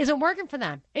Constitution, isn't working for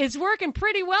them. It's working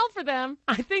pretty well for them.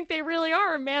 I think they really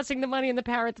are amassing the money and the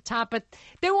power at the top, but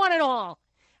they want it all.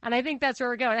 And I think that's where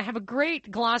we're going. I have a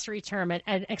great glossary term, an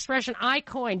expression I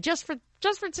coined just for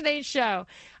today's show.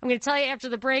 I'm going to tell you after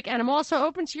the break, and I'm also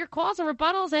open to your calls and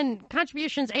rebuttals and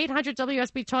contributions.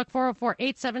 800-WSB Talk,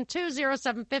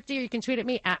 404-872-0750, or you can tweet at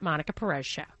me at Monica Perez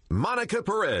Show. Monica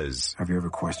Perez. Have you ever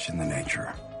questioned the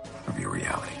nature of your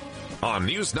reality? On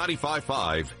News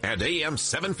 95.5 and AM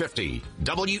 750,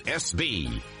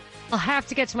 WSB. I'll have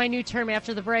to get to my new term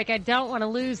after the break. I don't want to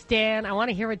lose Dan. I want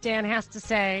to hear what Dan has to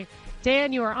say.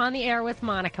 Dan, you are on the air with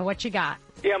Monica. What you got?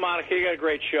 Yeah, Monica, you got a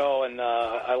great show, and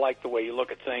I like the way you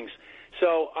look at things.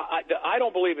 So I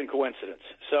don't believe in coincidence.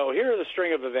 So here are the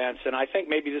string of events, and I think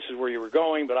maybe this is where you were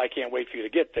going, but I can't wait for you to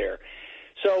get there.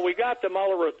 So we got the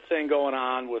Mueller thing going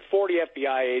on with 40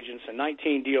 FBI agents and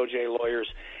 19 DOJ lawyers,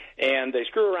 and they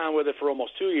screw around with it for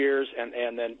almost 2 years,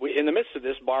 and then in the midst of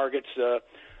this, Barr gets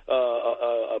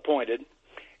appointed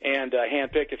and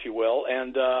handpicked, if you will,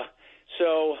 and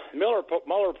so Mueller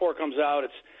report comes out.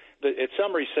 Its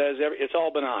summary says it's all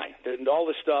benign. All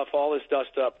this stuff, all this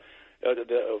dust up,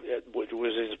 which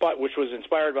was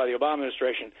inspired by the Obama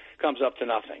administration, comes up to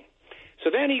nothing. So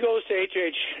then he goes to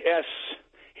HHS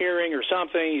hearing or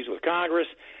something. He's with Congress.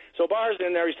 So Barr's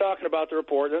in there. He's talking about the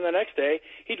report. And the next day,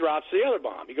 he drops the other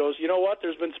bomb. He goes, you know what?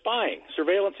 There's been spying.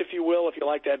 Surveillance, if you will, if you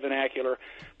like that vernacular.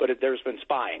 But there's been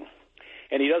spying.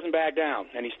 And he doesn't back down.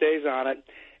 And he stays on it.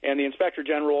 And the Inspector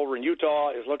General over in Utah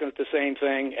is looking at the same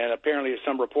thing. And apparently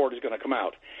some report is going to come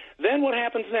out. Then what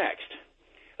happens next?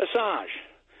 Assange.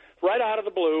 Right out of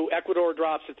the blue, Ecuador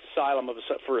drops its asylum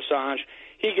for Assange.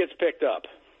 He gets picked up.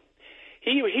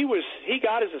 He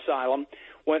got his asylum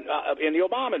when in the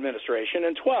Obama administration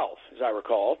in 2012, as I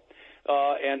recall,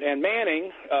 and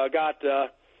Manning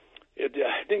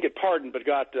didn't get pardoned, but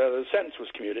the sentence was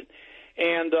commuted,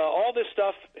 and all this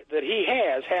stuff that he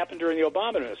has happened during the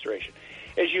Obama administration.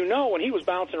 As you know, when he was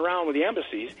bouncing around with the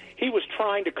embassies, he was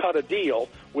trying to cut a deal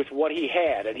with what he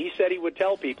had, and he said he would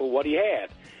tell people what he had.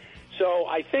 So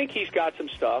I think he's got some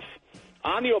stuff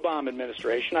on the Obama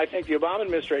administration. I think the Obama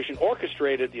administration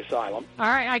orchestrated the asylum. All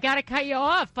right, I got to cut you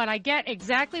off, but I get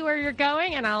exactly where you're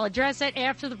going, and I'll address it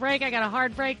after the break. I got a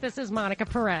hard break. This is Monica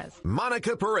Perez.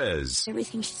 Monica Perez.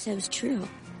 Everything she said was true.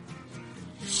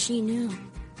 She knew,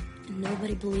 and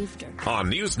nobody believed her. On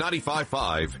News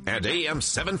 95.5 and AM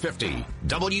 750,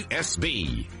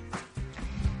 WSB.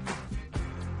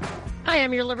 I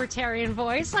am your libertarian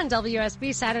voice on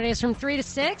WSB, Saturdays from 3 to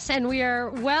 6, and we are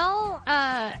well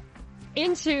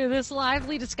into this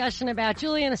lively discussion about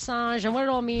Julian Assange and what it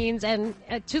all means. And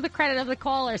to the credit of the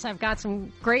callers, I've got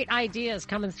some great ideas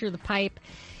coming through the pipe.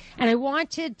 And I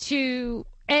wanted to,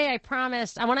 I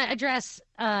promised, I want to address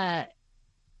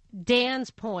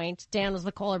Dan's point. Dan was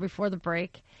the caller before the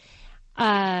break.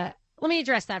 Let me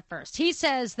address that first. He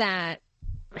says that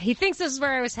he thinks this is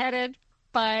where I was headed,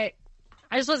 but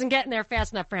I just wasn't getting there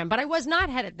fast enough for him. But I was not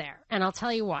headed there, and I'll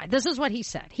tell you why. This is what he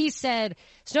said. He said,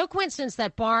 it's no coincidence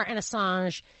that Barr and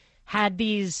Assange had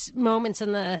these moments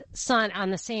in the sun in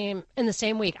the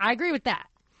same week. I agree with that.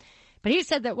 But he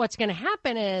said that what's going to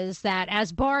happen is that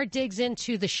as Barr digs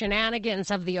into the shenanigans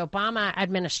of the Obama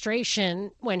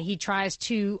administration when he tries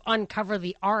to uncover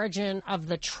the origin of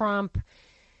the Trump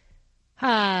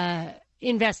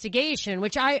investigation,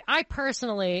 which I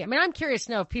personally, I'm curious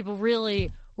to know if people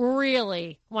really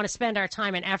want to spend our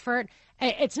time and effort.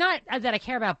 It's not that I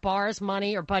care about Barr's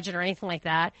money or budget or anything like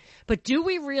that, but do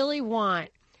we really want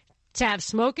to have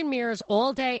smoke and mirrors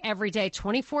all day, every day,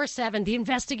 24/7, the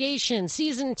investigation,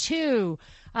 season 2,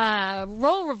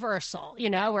 role reversal,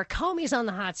 where Comey's on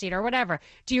the hot seat or whatever?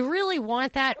 Do you really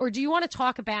want that? Or do you want to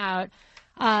talk about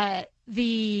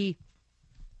the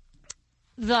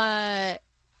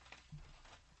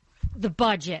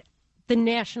budget, the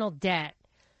national debt,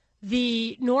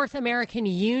 the North American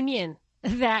Union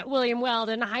that William Weld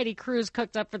and Heidi Cruz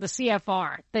cooked up for the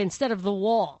CFR instead of the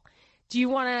wall? Do you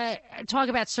want to talk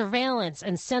about surveillance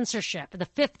and censorship, the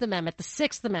Fifth Amendment, the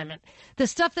Sixth Amendment, the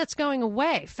stuff that's going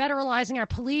away, federalizing our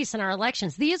police and our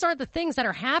elections? These are the things that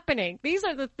are happening. These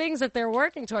are the things that they're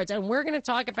working towards. And we're going to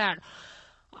talk about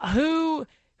who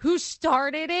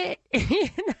started it.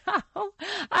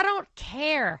 I don't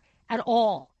care at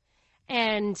all.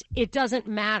 And it doesn't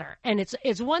matter. And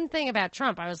it's one thing about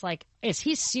Trump. I was like, is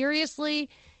he seriously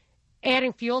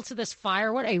adding fuel to this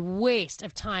fire? What a waste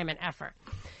of time and effort.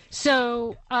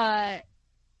 So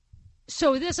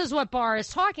this is what Barr is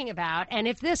talking about. And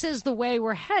if this is the way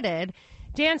we're headed,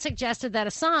 Dan suggested that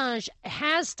Assange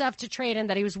has stuff to trade in,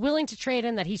 that he was willing to trade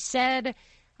in, that he said,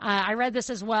 I read this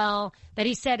as well, that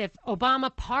he said if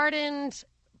Obama pardoned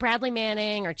Bradley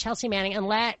Manning or Chelsea Manning and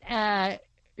let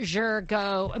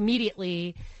go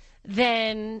immediately,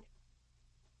 then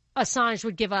Assange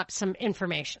would give up some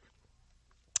information.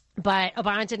 But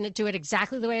Obama didn't do it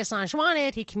exactly the way Assange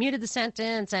wanted. He commuted the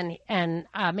sentence, and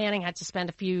Manning had to spend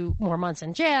a few more months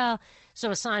in jail, so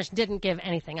Assange didn't give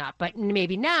anything up. But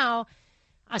maybe now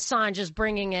Assange is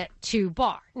bringing it to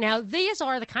Barr. Now, these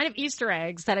are the kind of Easter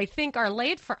eggs that I think are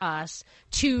laid for us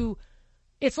to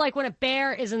 – it's like when a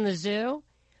bear is in the zoo,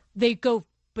 they go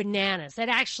bananas. That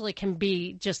actually can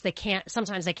be just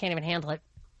sometimes they can't even handle it.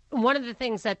 One of the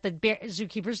things that the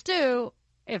zookeepers do,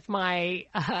 if my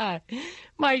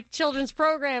children's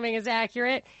programming is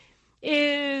accurate,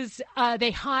 is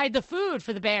they hide the food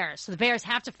for the bears. So the bears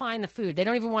have to find the food. They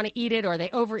don't even want to eat it, or they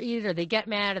overeat it, or they get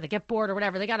mad, or they get bored, or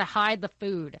whatever. They got to hide the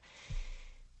food.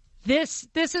 This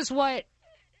is what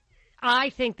I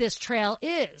think this trail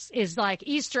is like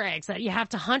Easter eggs that you have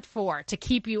to hunt for to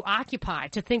keep you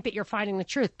occupied, to think that you're finding the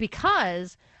truth.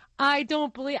 Because I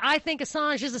think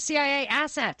Assange is a CIA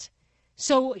asset.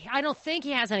 So I don't think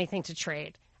he has anything to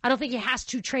trade. I don't think he has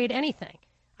to trade anything.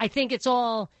 I think it's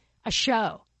all a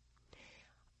show.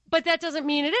 But that doesn't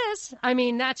mean it is. I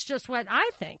mean, that's just what I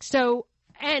think. So,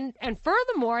 and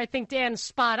furthermore, I think Dan's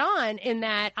spot on in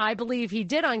that I believe he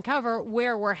did uncover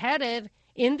where we're headed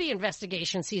in the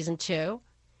investigation season 2.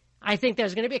 I think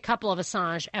there's going to be a couple of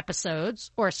Assange episodes,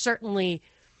 or certainly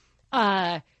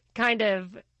kind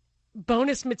of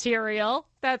bonus material.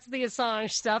 That's the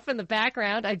Assange stuff in the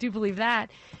background. I do believe that.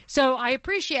 So I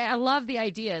love the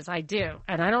ideas. I do.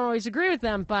 And I don't always agree with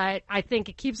them, but I think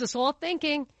it keeps us all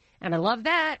thinking. And I love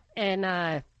that. And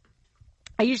I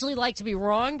usually like to be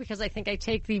wrong because I think I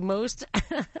take the most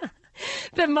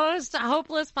the most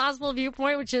hopeless possible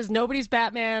viewpoint, which is nobody's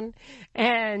Batman.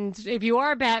 And if you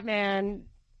are Batman,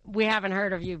 we haven't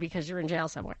heard of you because you're in jail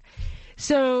somewhere.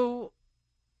 So,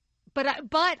 but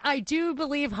I do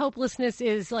believe hopelessness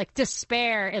is like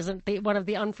despair isn't one of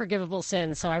the unforgivable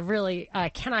sins. So I really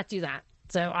cannot do that.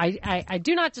 So I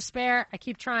do not despair. I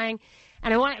keep trying.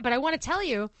 And I want to tell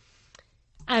you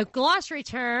a glossary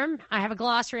term. I have a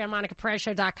glossary on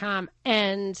MonicaPerezShow.com,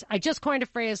 and I just coined a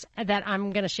phrase that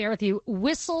I'm going to share with you: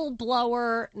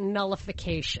 whistleblower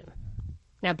nullification.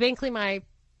 Now, Binkley, my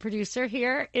producer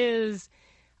here, is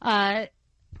I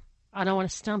don't want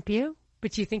to stump you,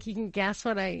 but you think you can guess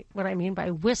what I mean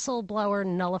by whistleblower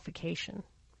nullification?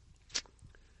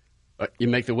 You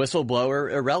make the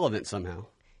whistleblower irrelevant somehow.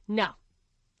 No,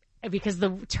 because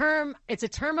it's a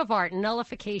term of art,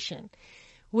 nullification,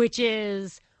 which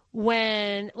is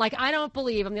when, like, I don't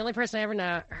believe, I'm the only person I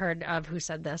ever heard of who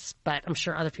said this, but I'm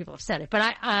sure other people have said it.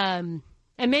 But and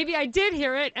maybe I did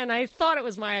hear it and I thought it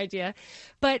was my idea.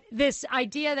 But this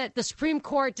idea that the Supreme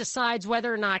Court decides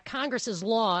whether or not Congress's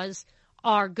laws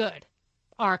are good,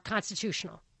 are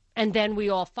constitutional, and then we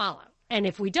all follow. And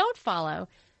if we don't follow,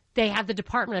 they have the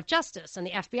Department of Justice and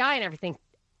the FBI and everything,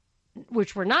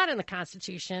 which were not in the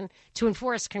Constitution, to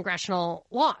enforce congressional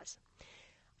laws.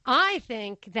 I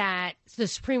think that the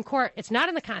Supreme Court, it's not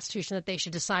in the Constitution that they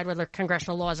should decide whether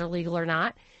congressional laws are legal or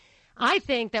not. I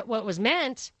think that what was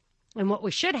meant and what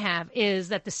we should have is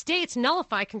that the states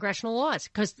nullify congressional laws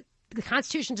because the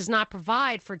Constitution does not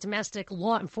provide for domestic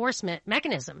law enforcement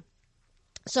mechanism.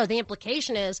 So the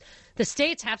implication is the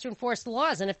states have to enforce the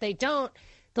laws, and if they don't,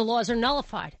 the laws are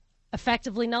nullified,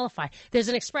 effectively nullified. There's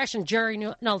an expression, jury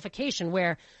nullification,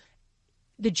 where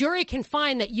the jury can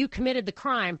find that you committed the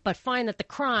crime, but find that the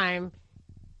crime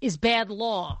is bad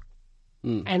law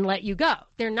and let you go.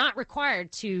 They're not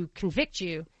required to convict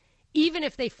you, even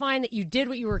if they find that you did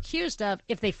what you were accused of,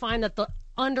 if they find that the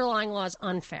underlying law is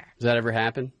unfair. Does that ever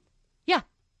happen? Yeah.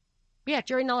 Yeah,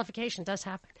 jury nullification does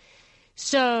happen.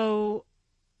 So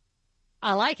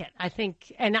I like it. I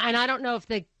think, and I don't know if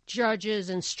the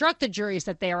judges instruct the juries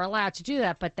that they are allowed to do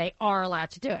that, but they are allowed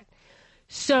to do it.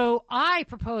 So I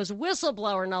propose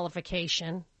whistleblower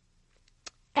nullification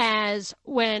as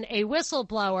when a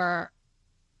whistleblower,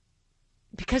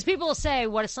 because people will say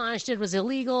what Assange did was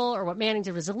illegal or what Manning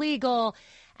did was illegal.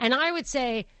 And I would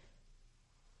say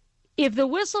if the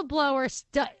whistleblower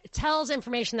tells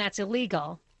information that's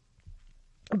illegal,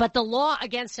 but the law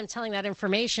against him telling that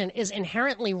information is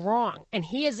inherently wrong, and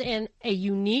he is in a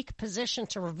unique position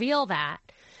to reveal that,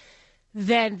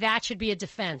 then that should be a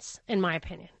defense, in my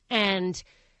opinion. And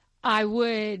I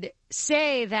would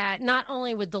say that not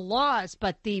only with the laws,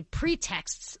 but the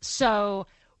pretexts. So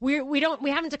we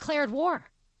haven't declared war.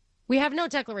 We have no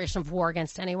declaration of war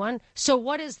against anyone. So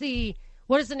what is the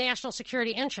national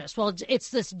security interest? Well, it's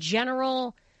this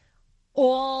general,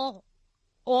 all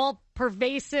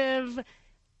pervasive.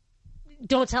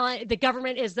 Don't tell the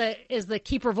government is the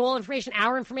keeper of all information,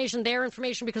 our information, their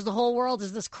information, because the whole world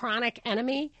is this chronic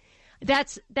enemy.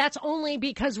 That's only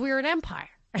because we're an empire,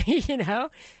 you know.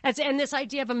 And this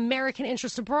idea of American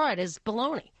interest abroad is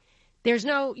baloney.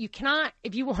 You cannot,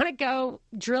 if you want to go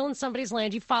drill in somebody's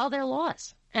land, you follow their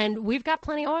laws, and we've got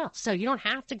plenty of oil, so you don't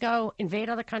have to go invade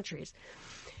other countries.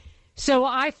 So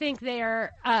I think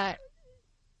that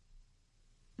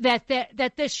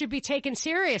this should be taken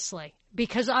seriously,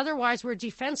 because otherwise we're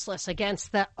defenseless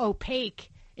against the opaque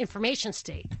information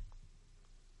state.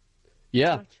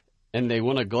 Yeah. And they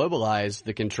want to globalize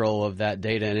the control of that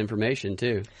data and information,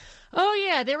 too. Oh,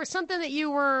 yeah. There was something that you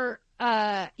were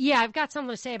I've got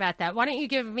something to say about that. Why don't you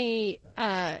give me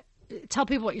tell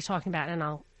people what you're talking about, and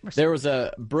I'll respond. There was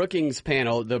a Brookings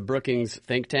panel, the Brookings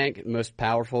think tank, most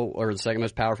powerful, or the second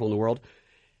most powerful in the world.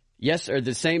 Yes, or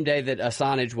the same day that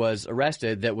Assange was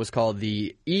arrested, that was called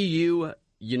the EU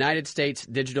United States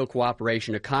Digital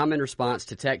Cooperation, a common response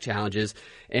to tech challenges.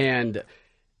 And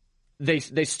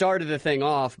they started the thing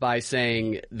off by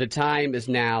saying the time is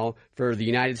now for the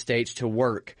United States to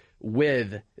work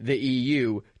with the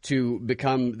EU to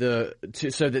become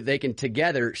so that they can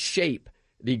together shape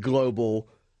the global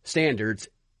standards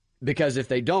Because if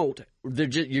they don't,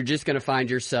 you're just going to find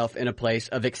yourself in a place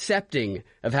of accepting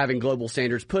of having global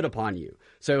standards put upon you.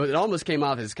 So it almost came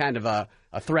off as kind of a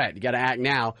threat. You got to act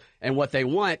now. And what they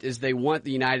want is they want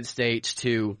the United States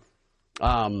to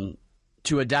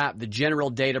adopt the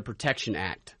General Data Protection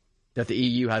Act that the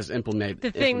EU has implemented.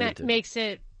 The thing that makes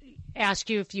it ask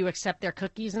you if you accept their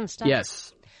cookies and stuff?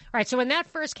 Yes. All right. So when that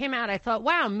first came out, I thought,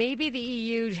 wow, maybe the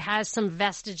EU has some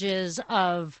vestiges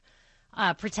of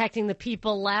protecting the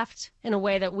people left in a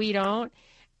way that we don't.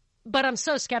 But I'm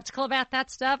so skeptical about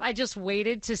that stuff. I just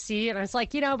waited to see. And I was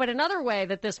like, but another way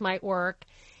that this might work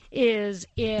is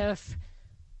if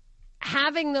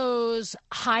having those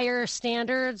higher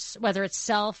standards, whether it's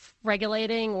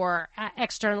self-regulating or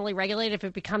externally regulated, if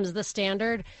it becomes the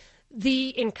standard,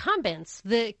 the incumbents,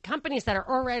 the companies that are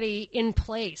already in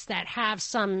place that have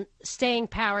some staying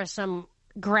power, some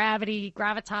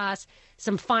gravitas,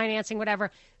 some financing,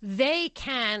 whatever,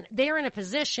 they're in a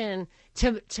position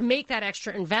to make that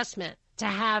extra investment, to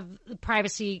have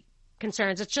privacy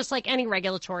concerns. It's just like any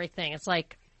regulatory thing. It's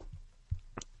like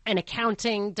an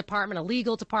accounting department, a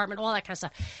legal department, all that kind of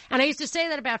stuff. And I used to say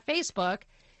that about Facebook.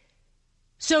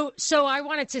 So I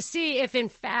wanted to see if, in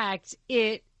fact,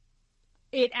 it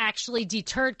actually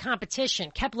deterred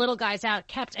competition, kept little guys out,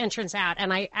 kept entrants out.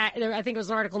 And I think it was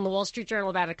an article in the Wall Street Journal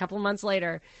about it a couple of months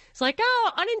later. It's like,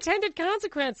 unintended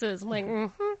consequences. I'm like,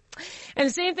 mm-hmm. And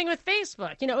the same thing with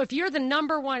Facebook. If you're the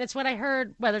number one, it's what I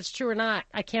heard, whether it's true or not,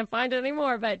 I can't find it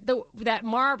anymore, but that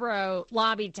Marlboro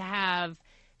lobbied to have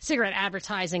cigarette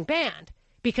advertising banned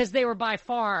because they were by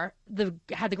far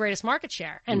had the greatest market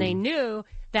share. And they knew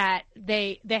that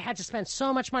they had to spend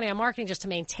so much money on marketing just to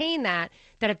maintain that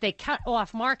if they cut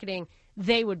off marketing,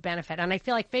 they would benefit. And I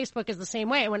feel like Facebook is the same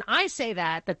way. And when I say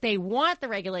that they want the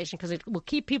regulation because it will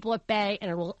keep people at bay and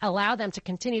it will allow them to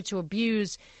continue to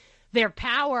abuse their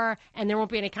power and there won't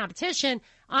be any competition,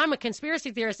 I'm a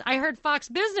conspiracy theorist. I heard Fox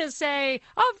Business say,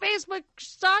 Facebook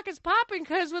stock is popping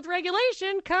because with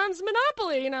regulation comes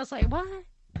monopoly. And I was like, what?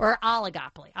 Or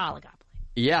oligopoly.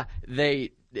 Yeah,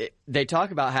 they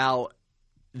talk about how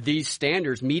these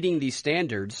standards, meeting these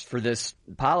standards for this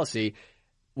policy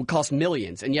would cost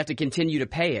millions, and you have to continue to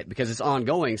pay it because it's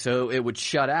ongoing. So it would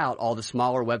shut out all the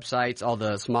smaller websites, all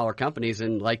the smaller companies,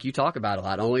 and like you talk about a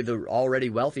lot, only the already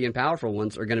wealthy and powerful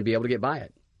ones are going to be able to get by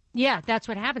it. Yeah, that's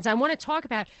what happens. I want to talk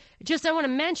about, I want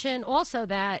to mention also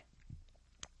that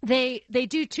they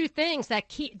do two things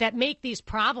that make these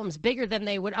problems bigger than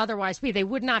they would otherwise be. They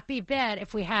would not be bad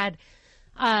if we had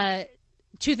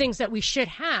two things that we should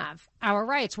have, our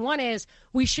rights. One is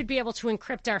we should be able to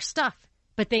encrypt our stuff,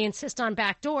 but they insist on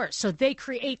backdoors. So they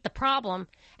create the problem,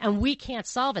 and we can't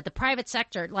solve it. The private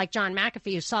sector, like John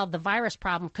McAfee, who solved the virus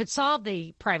problem, could solve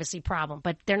the privacy problem,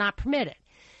 but they're not permitted.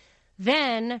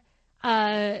 Then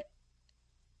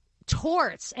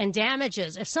torts and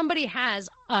damages. If somebody has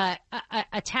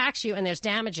attacks you and there's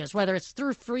damages, whether it's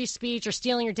through free speech or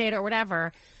stealing your data or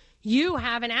whatever, you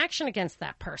have an action against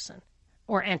that person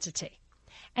or entity.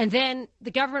 And then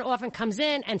the government often comes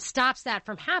in and stops that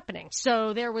from happening.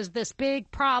 So there was this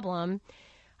big problem.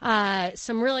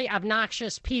 Some really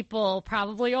obnoxious people,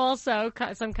 probably also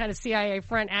some kind of CIA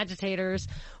front agitators,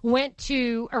 went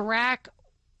to Iraq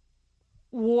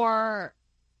war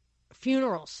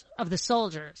funerals of the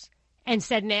soldiers and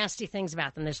said nasty things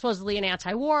about them. There's supposedly an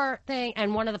anti-war thing,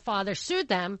 and one of the fathers sued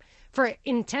them for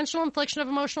intentional infliction of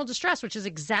emotional distress, which is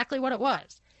exactly what it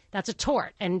was. That's a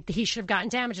tort, and he should have gotten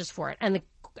damages for it.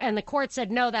 And the court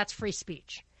said, no, that's free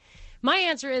speech. My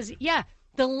answer is, yeah,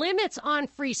 the limits on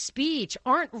free speech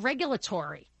aren't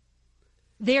regulatory.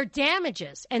 They're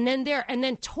damages. And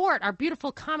then tort, our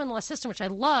beautiful common law system, which I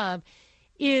love,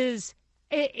 is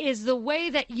the way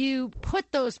that you put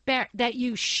those back, that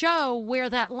you show where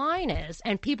that line is,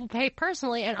 and people pay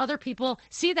personally, and other people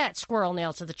see that squirrel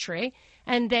nailed to the tree,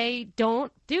 and they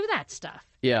don't do that stuff.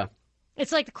 Yeah.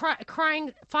 It's like the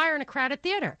crying fire in a crowded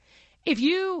theater. If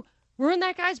you ruin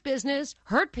that guy's business,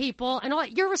 hurt people, and all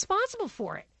that, you're responsible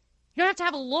for it. You don't have to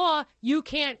have a law. You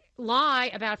can't lie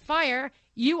about fire.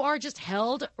 You are just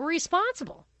held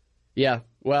responsible. Yeah.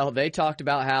 Well, they talked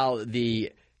about how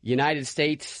the United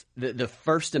States, the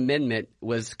First Amendment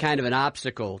was kind of an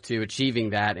obstacle to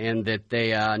achieving that, and that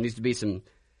they needs to be some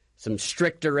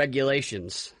stricter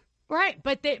regulations. Right,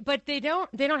 but they don't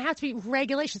have to be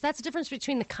regulations. That's the difference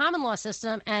between the common law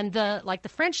system and the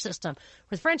French system.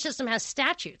 Where the French system has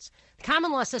statutes. The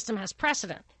common law system has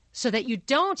precedent, so that you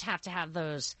don't have to have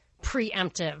those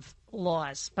preemptive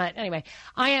laws. But anyway,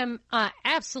 I am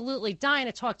absolutely dying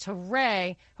to talk to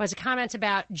Ray, who has a comment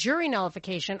about jury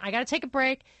nullification. I got to take a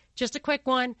break, just a quick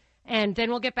one. And then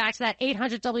we'll get back to that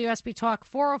 800 WSB Talk,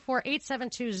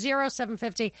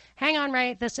 404-872-0750. Hang on,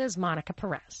 Ray. This is Monica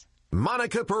Perez.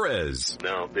 Monica Perez.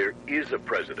 Now, there is a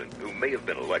president who may have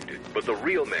been elected, but the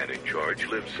real man in charge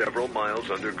lives several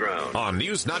miles underground. On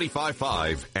News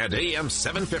 95.5 and AM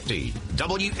 750,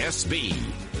 WSB.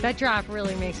 That drop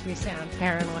really makes me sound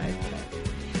paranoid.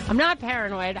 I'm not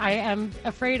paranoid. I am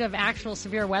afraid of actual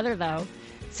severe weather, though.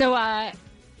 So,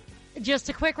 just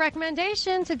a quick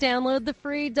recommendation to download the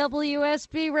free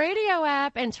WSB radio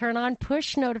app and turn on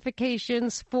push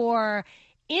notifications for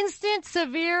instant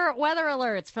severe weather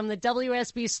alerts from the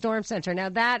WSB Storm Center. Now,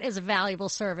 that is a valuable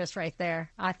service right there,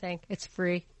 I think. It's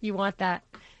free. You want that.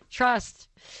 Trust.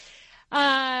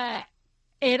 And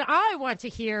I want to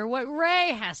hear what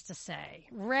Ray has to say.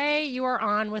 Ray, you are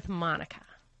on with Monica.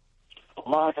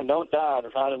 Monica, don't die.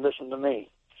 Try to listen to me.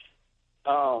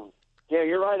 Yeah,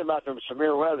 you're right about the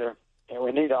severe weather, and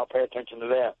we need to all pay attention to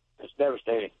that. It's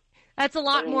devastating. That's a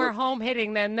lot more home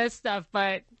hitting than this stuff,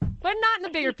 but not in the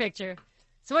bigger picture.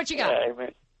 So what you got? Yeah,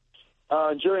 amen.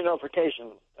 Jury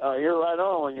notification. You're right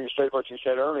on when you said what you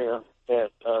said earlier,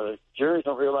 that juries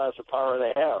don't realize the power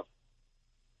they have.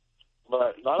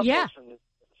 But a lot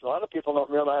of people don't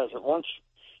realize that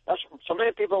so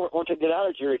many people want to get out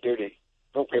of jury duty.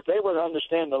 But if they would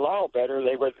understand the law better,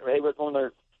 they would want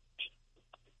to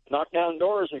knock down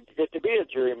doors and get to be a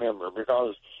jury member,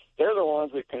 because they're the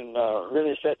ones that can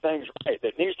really set things right,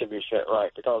 that needs to be set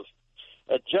right, because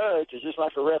a judge is just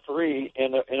like a referee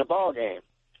in a ball game.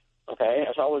 Okay,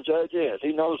 that's all a judge is.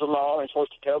 He knows the law and is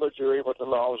supposed to tell the jury what the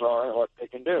laws are and what they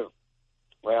can do.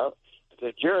 Well, if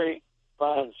the jury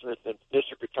finds that the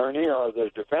district attorney or the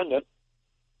defendant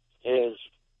is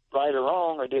right or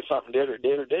wrong, or did something, did or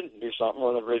didn't do something,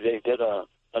 whether they did a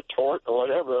tort or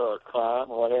whatever, or a crime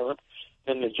or whatever,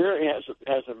 then the jury has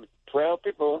 12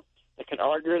 people that can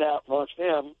argue it out amongst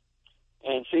them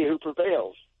and see who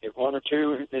prevails. If one or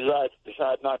two decide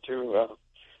not to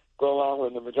go along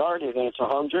with the majority, then it's a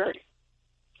hung jury.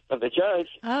 But the judge,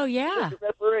 just a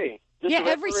referee.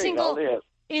 Every single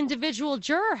individual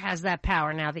juror has that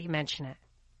power now that you mention it.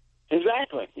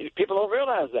 Exactly. People don't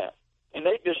realize that. And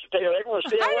they want to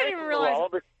stay away from the law.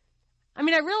 I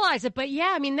mean, I realize it, but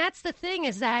that's the thing,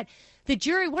 is that the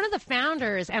jury, one of the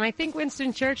founders, and I think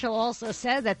Winston Churchill also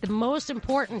said that the most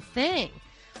important thing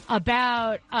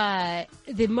about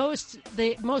the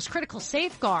most critical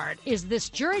safeguard is this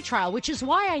jury trial, which is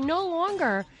why I'm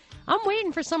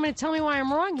waiting for someone to tell me why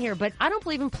I'm wrong here, but I don't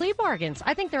believe in plea bargains.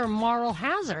 I think they're a moral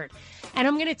hazard. And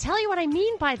I'm going to tell you what I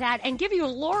mean by that and give you a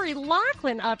Lori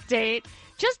Loughlin update.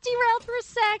 Just derail for a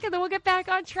sec, and then we'll get back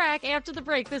on track after the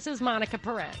break. This is Monica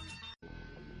Perez.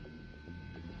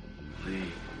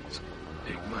 Please,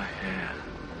 take my hand.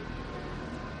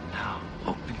 Now,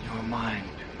 open your mind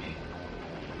to me.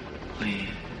 Please,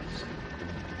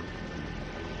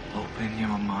 open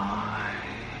your mind.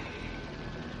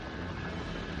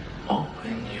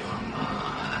 Open your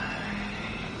mind.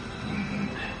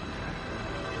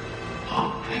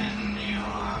 Open your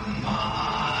mind.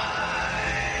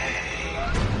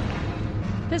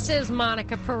 This is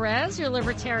Monica Perez, your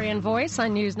libertarian voice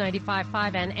on News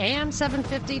 95.5 and AM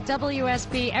 750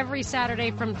 WSB every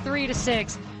Saturday from 3 to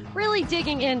 6, really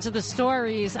digging into the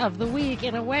stories of the week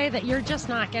in a way that you're just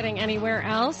not getting anywhere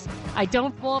else. I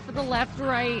don't fall for the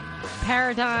left-right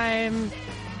paradigm,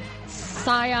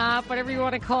 psyop, whatever you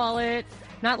want to call it.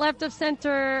 Not left of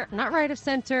center, not right of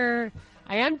center.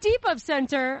 I am deep of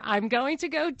center. I'm going to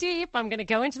go deep. I'm going to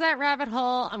go into that rabbit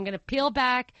hole. I'm going to peel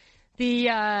back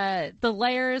the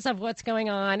layers of what's going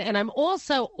on. And I'm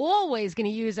also always going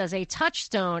to use as a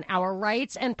touchstone our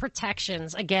rights and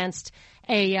protections against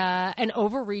an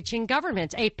overreaching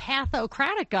government, a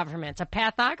pathocratic government, a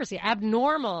pathocracy,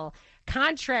 abnormal,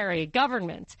 contrary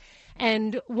government.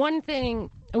 And one thing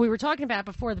we were talking about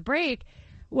before the break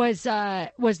was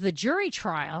the jury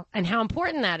trial and how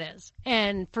important that is.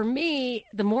 And for me,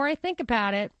 the more I think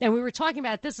about it, and we were talking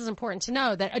about, this is important to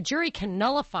know, that a jury can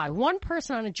nullify. One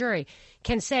person on a jury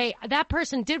can say that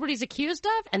person did what he's accused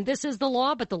of, and this is the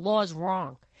law, but the law is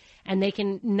wrong. And they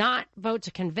can not vote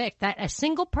to convict. That a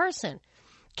single person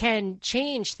can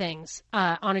change things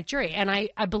on a jury. And I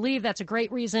believe that's a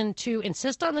great reason to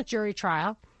insist on the jury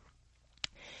trial.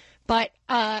 But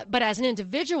as an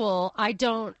individual, I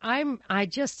think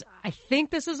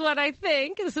this is what I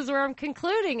think. This is where I'm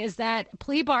concluding, is that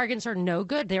plea bargains are no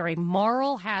good. They're a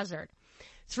moral hazard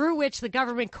through which the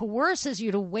government coerces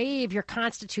you to waive your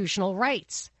constitutional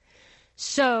rights.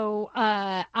 So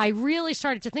I really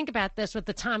started to think about this with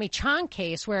the Tommy Chong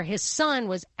case, where his son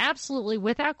was absolutely,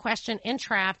 without question,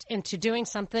 entrapped into doing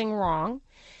something wrong.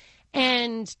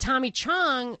 And Tommy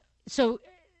Chong, so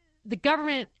the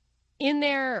government in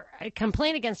their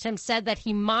complaint against him, said that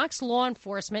he mocks law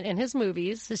enforcement in his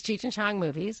movies, his Cheech and Chong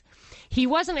movies. He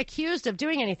wasn't accused of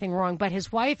doing anything wrong, but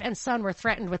his wife and son were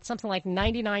threatened with something like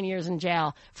 99 years in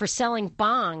jail for selling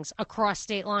bongs across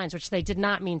state lines, which they did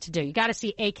not mean to do. You got to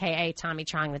see AKA Tommy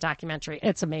Chong, the documentary.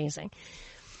 It's amazing.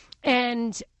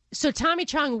 And so Tommy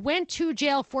Chong went to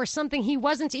jail for something he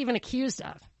wasn't even accused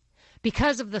of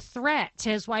because of the threat to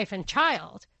his wife and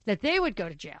child that they would go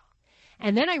to jail.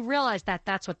 And then I realized that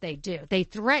that's what they do. They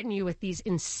threaten you with these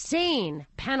insane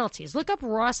penalties. Look up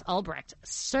Ross Ulbricht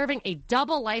serving a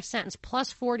double life sentence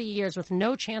plus 40 years with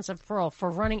no chance of parole for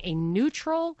running a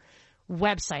neutral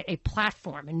website,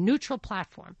 a neutral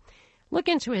platform. Look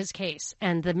into his case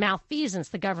and the malfeasance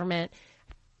the government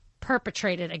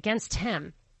perpetrated against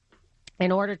him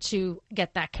in order to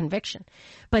get that conviction.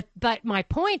 But my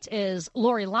point is,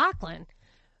 Lori Loughlin,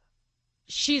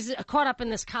 she's caught up in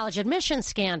this college admission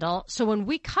scandal. So when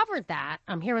we covered that,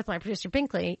 I'm here with my producer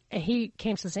Binkley, and he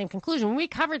came to the same conclusion. When we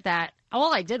covered that,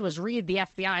 all I did was read the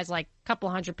FBI's like couple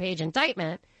 100-page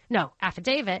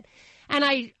affidavit, and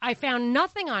I found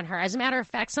nothing on her. As a matter of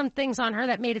fact, some things on her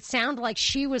that made it sound like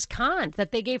she was conned,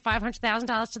 that they gave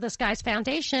 $500,000 to this guy's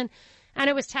foundation, and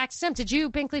it was tax-exempt. Did you,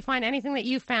 Binkley, find anything that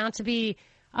you found to be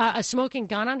a smoking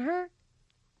gun on her?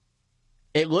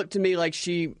 It looked to me like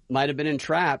she might have been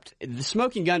entrapped. The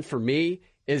smoking gun for me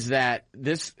is that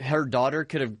her daughter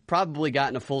could have probably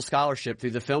gotten a full scholarship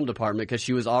through the film department because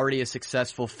she was already a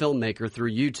successful filmmaker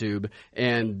through YouTube.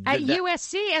 And at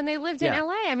USC, and they lived in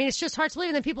LA. I mean, it's just hard to believe.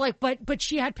 And then people are like, but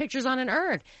she had pictures on an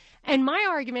urn. And my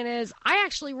argument is, I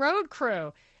actually road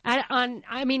crew.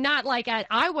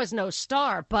 I was no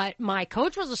star, but my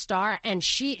coach was a star, and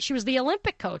she was the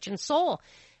Olympic coach in Seoul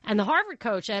and the Harvard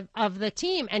coach of the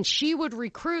team, and she would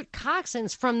recruit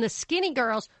coxswains from the skinny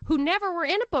girls who never were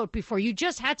in a boat before. You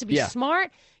just had to be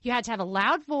smart, you had to have a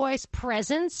loud voice,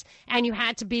 presence, and you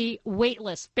had to be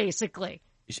weightless, basically.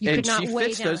 You and she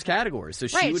fits those categories, so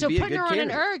she would be a good candidate. So putting her on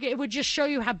an erg, it would just show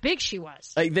you how big she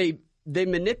was. Like they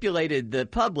manipulated the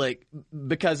public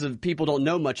because of people don't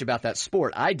know much about that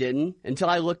sport. I didn't until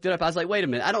I looked it up. I was like, wait a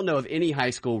minute, I don't know of any high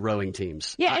school rowing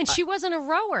teams. Yeah, and she wasn't a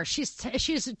rower. She's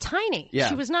tiny. Yeah.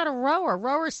 She was not a rower.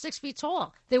 Rower's 6 feet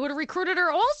tall. They would have recruited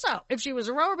her also if she was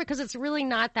a rower because it's really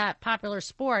not that popular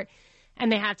sport.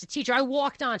 And they have to teach her. I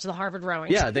walked on to the Harvard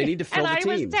rowing team. They need to fill the teams.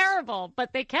 And I was terrible,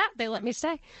 but they let me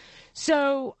stay.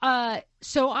 So I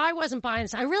wasn't buying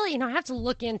this. I really, I have to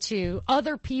look into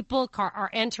other people are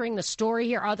entering the story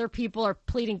here. Other people are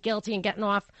pleading guilty and getting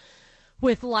off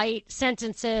with light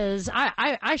sentences.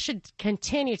 I should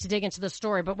continue to dig into the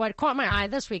story. But what caught my eye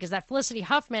this week is that Felicity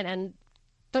Huffman and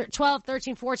 12,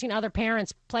 13, 14 other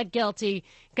parents pled guilty,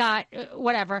 got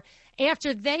whatever.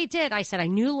 After they did, I said, I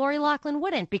knew Lori Loughlin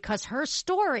wouldn't because her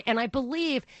story, and I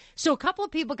believe, so a couple of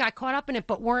people got caught up in it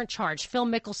but weren't charged. Phil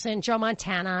Mickelson, Joe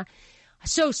Montana.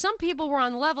 So some people were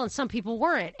on the level and some people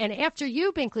weren't. And after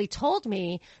you, Binkley, told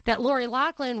me that Lori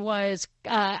Loughlin was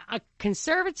a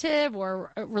conservative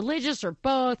or religious or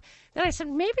both, then I said,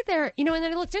 maybe they're, and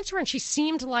then I looked into her and she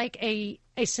seemed like a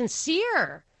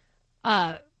sincere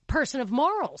person of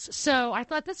morals. So I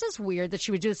thought, this is weird that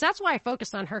she would do this. That's why I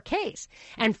focused on her case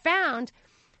and found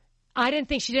I didn't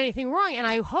think she did anything wrong, and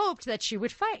I hoped that she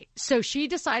would fight. So she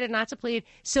decided not to plead.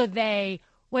 So they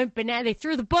went banana. They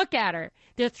threw the book at her.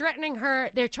 They're threatening her.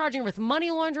 They're charging her with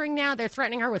money laundering now. They're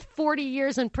threatening her with 40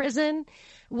 years in prison.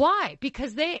 Why?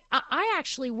 Because I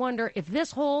actually wonder if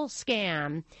this whole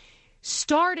scam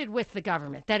started with the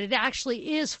government, that it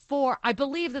actually is I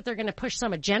believe that they're going to push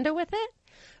some agenda with it.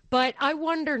 But I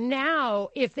wonder now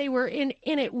if they were in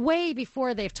it way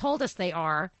before they've told us they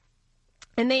are,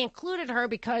 and they included her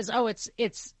because,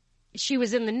 she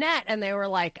was in the net, and they were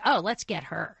like, let's get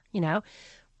her,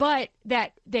 But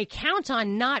that they count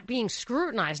on not being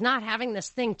scrutinized, not having this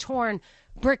thing torn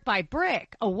brick by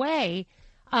brick away,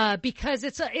 because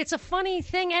it's a funny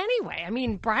thing anyway. I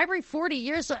mean, bribery 40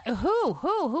 years, who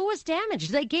was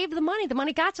damaged? They gave the money. The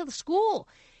money got to the school.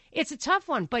 It's a tough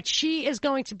one, but she is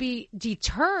going to be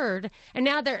deterred. And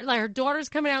now her daughter's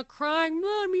coming out crying,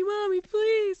 mommy,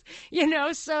 please.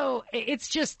 So it's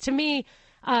just, to me,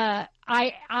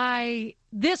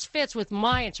 this fits with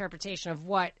my interpretation of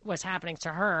what was happening to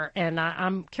her. And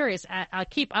I'm curious. I'll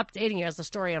keep updating you as the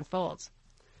story unfolds.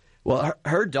 Well,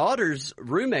 her daughter's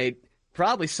roommate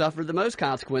probably suffered the most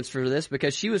consequence for this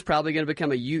because she was probably going to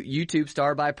become a YouTube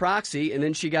star by proxy, and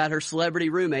then she got her celebrity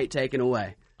roommate taken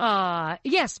away.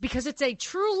 Yes, because it's a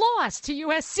true loss to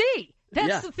USC.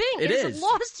 That's the thing. It's a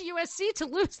loss to USC to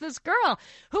lose this girl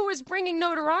who was bringing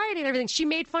notoriety and everything. She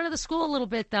made fun of the school a little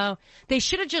bit, though. They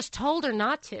should have just told her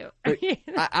not to.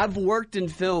 I've worked in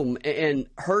film, and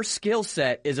her skill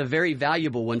set is a very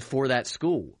valuable one for that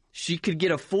school. She could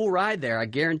get a full ride there. I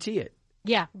guarantee it.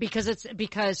 Yeah, because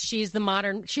she's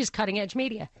she's cutting edge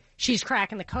media. She's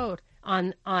cracking the code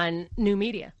on new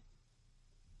media.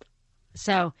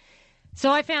 So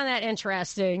I found that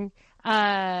interesting.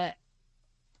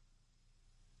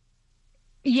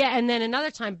 Yeah, and then another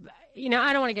time, I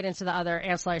don't want to get into the other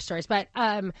ancillary stories, but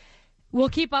we'll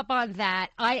keep up on that.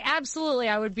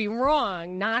 I would be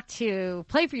wrong not to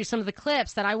play for you some of the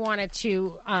clips that I wanted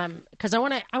to, because I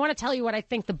want to tell you what I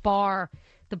think the Barr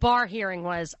hearing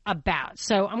was about.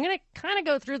 So I'm going to kind of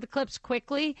go through the clips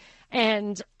quickly,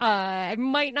 and it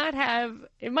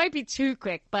might be too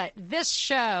quick, but this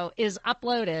show is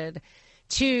uploaded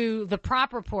to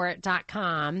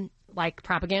thepropreport.com, like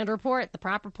Propaganda Report, the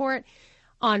Prop Report,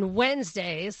 on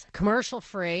Wednesdays, commercial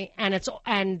free, and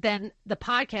then the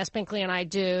podcast Binkley and I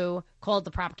do, called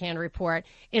the Propaganda Report,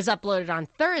 is uploaded on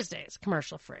Thursdays,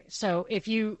 commercial free. So if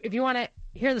you want to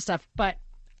hear the stuff, but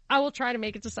I will try to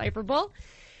make it decipherable.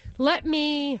 Let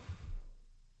me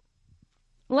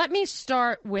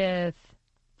start with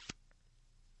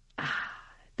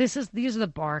these are the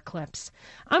Barr clips.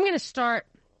 I'm going to start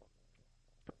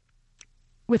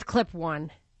with clip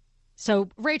 1. So,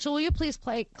 Rachel, will you please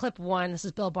play clip 1? This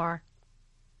is Bill Barr.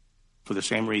 For the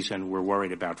same reason we're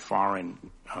worried about foreign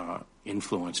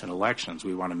influence in elections,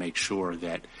 we want to make sure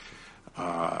that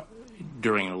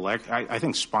during an election, I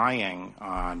think spying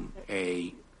on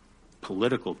a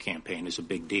political campaign is a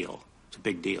big deal. It's a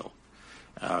big deal.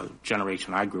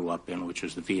 Generation I grew up in, which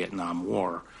was the Vietnam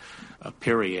War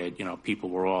period, people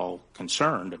were all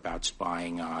concerned about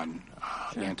spying on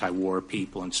anti-war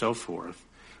people and so forth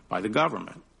by the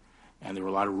government. And there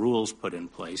were a lot of rules put in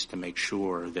place to make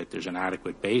sure that there's an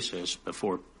adequate basis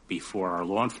before our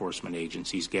law enforcement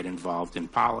agencies get involved in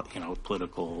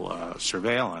political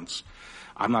surveillance.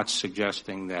 I'm not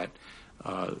suggesting that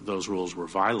those rules were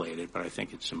violated, but I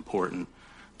think it's important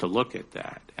to look at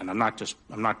that. And I'm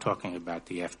not talking about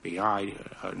the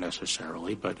FBI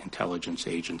necessarily, but intelligence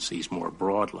agencies more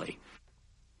broadly.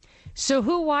 So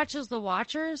who watches the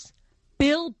watchers?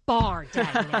 Bill Barr,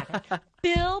 dangnabbit.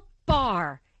 Bill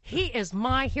Barr. He is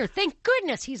my hero. Thank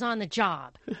goodness he's on the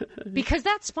job, because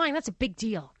that's fine. That's a big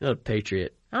deal. Not a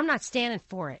patriot. I'm not standing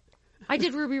for it. I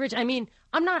did Ruby Ridge. I mean,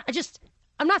 I'm not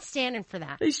standing for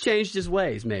that. He's changed his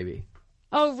ways, maybe.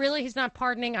 Oh, really? He's not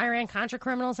pardoning Iran-Contra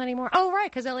criminals anymore? Oh, right,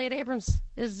 because Elliot Abrams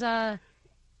is on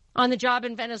the job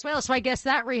in Venezuela, so I guess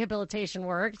that rehabilitation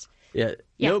worked. Yeah.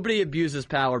 Nobody abuses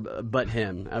power but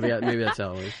him. I mean, maybe that's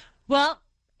how it is. Well,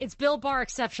 it's Bill Barr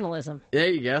exceptionalism. There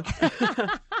you go.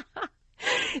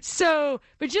 So,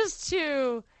 but just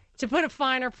to put a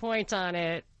finer point on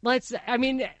it,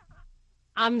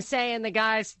 I'm saying the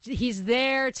guys, he's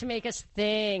there to make us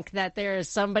think that there's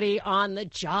somebody on the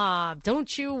job.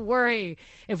 Don't you worry.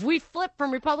 If we flip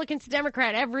from Republican to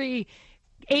Democrat every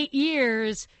 8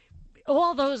 years,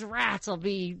 all those rats will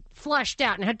be flushed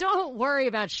out. Now, don't worry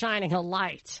about shining a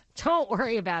light. Don't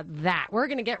worry about that. We're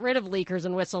going to get rid of leakers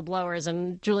and whistleblowers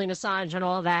and Julian Assange and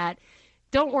all that.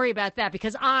 Don't worry about that,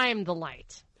 because I'm the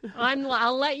light.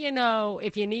 I'll let you know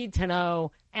if you need to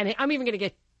know. And I'm even going to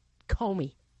get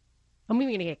Comey.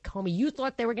 You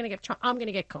thought they were going to get Trump. I'm going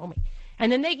to get Comey. And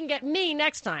then they can get me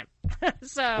next time.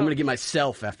 So I'm going to get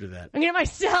myself after that. I'm going to get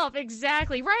myself.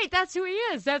 Exactly. Right. That's who he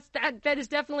is. That is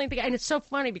definitely the guy. And it's so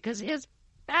funny because his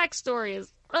backstory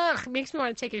is, makes me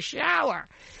want to take a shower.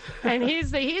 And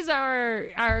he's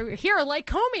our hero, like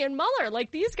Comey and Mueller.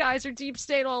 Like, these guys are deep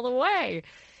state all the way.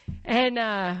 And,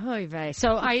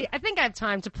 so I think I have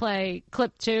time to play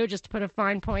clip 2 just to put a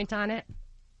fine point on it.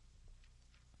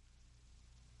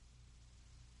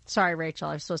 Sorry, Rachel,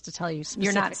 I was supposed to tell you specifically.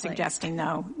 You're not suggesting,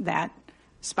 though, that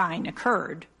spying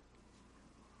occurred.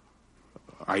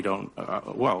 I don't,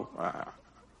 I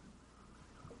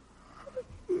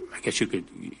guess you could,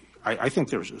 I think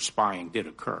spying did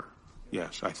occur.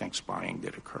 Yes, I think spying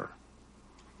did occur.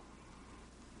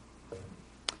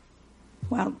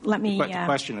 Well, let me... But the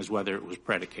question is whether it was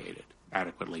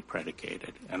adequately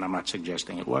predicated. And I'm not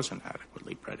suggesting it wasn't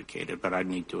adequately predicated, but I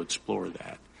need to explore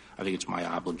that. I think it's my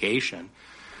obligation.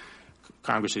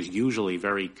 Congress is usually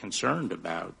very concerned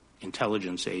about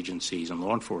intelligence agencies and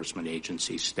law enforcement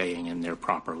agencies staying in their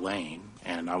proper lane,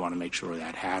 and I want to make sure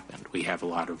that happened. We have a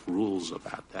lot of rules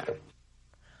about that.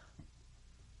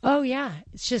 Oh, yeah.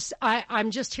 It's just,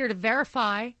 I'm just here to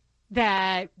verify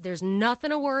that there's nothing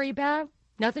to worry about.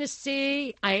 Nothing to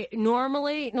see.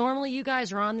 Normally you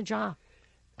guys are on the job.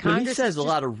 Congress he says a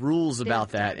lot of rules about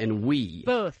that, and we.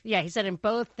 Both. Yeah, he said in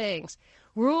both things.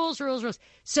 Rules.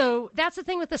 So that's the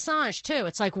thing with Assange, too.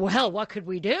 It's like, well, what could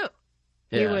we do?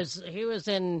 Yeah. He was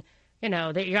in, you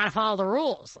got to follow the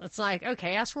rules. It's like,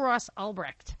 okay, ask Ross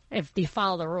Ulbricht if you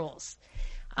follow the rules.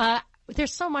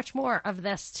 There's so much more of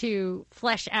this to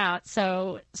flesh out,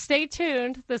 so stay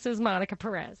tuned. This is Monica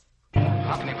Perez.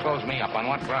 How can you close me up? On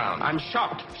what ground? I'm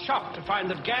shocked to find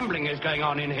that gambling is going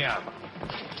on in here.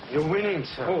 You're winning,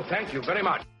 sir. Oh, thank you very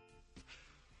much.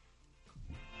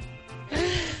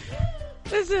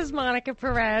 This is Monica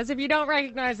Perez. If you don't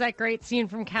recognize that great scene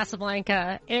from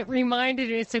Casablanca, it reminded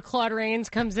me, so Claude Rains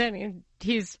comes in and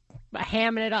he's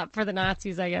hamming it up for the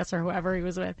Nazis, I guess, or whoever he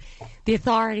was with. The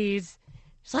authorities.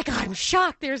 It's like, I'm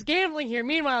shocked there's gambling here.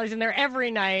 Meanwhile, he's in there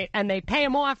every night, and they pay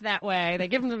him off that way. They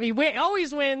give him,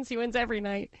 always wins. He wins every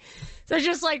night. So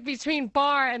just like between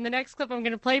Barr and the next clip I'm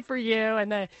going to play for you,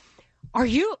 and are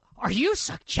you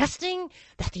suggesting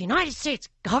that the United States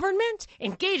government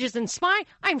engages in spying?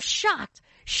 I'm shocked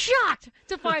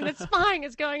to find that spying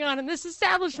is going on in this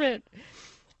establishment.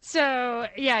 So,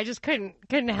 yeah, I just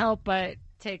couldn't help but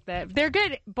take that. They're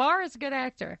good. Barr is a good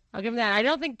actor. I'll give him that. I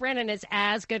don't think Brennan is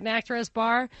as good an actor as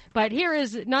Barr, but here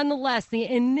is nonetheless the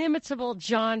inimitable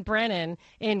John Brennan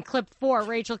in clip 4.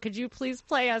 Rachel, could you please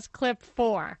play us clip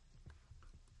 4?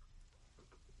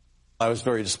 I was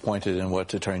very disappointed in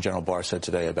what Attorney General Barr said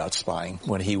today about spying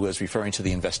when he was referring to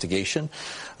the investigation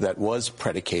that was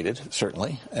predicated,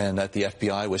 certainly, and that the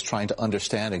FBI was trying to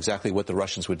understand exactly what the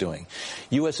Russians were doing.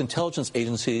 U.S. intelligence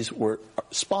agencies were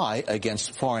spy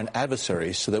against foreign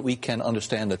adversaries so that we can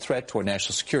understand the threat to our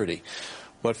national security.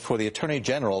 But for the Attorney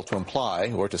General to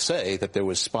imply or to say that there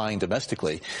was spying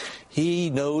domestically, he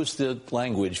knows the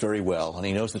language very well, and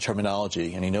he knows the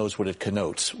terminology, and he knows what it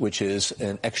connotes, which is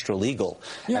an extra-legal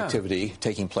activity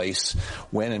taking place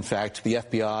when, in fact, the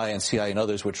FBI and CIA and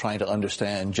others were trying to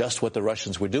understand just what the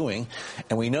Russians were doing.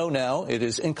 And we know now it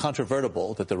is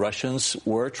incontrovertible that the Russians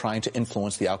were trying to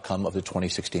influence the outcome of the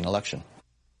 2016 election.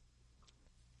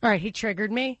 All right, he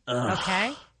triggered me.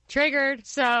 Okay, triggered.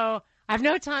 So I have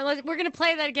no time. We're going to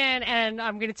play that again, and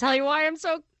I'm going to tell you why I'm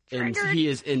so triggered. And he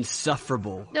is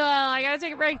insufferable. No, I got to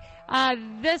take a break.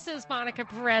 This is Monica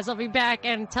Perez. I'll be back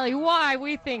and tell you why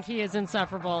we think he is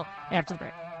insufferable after the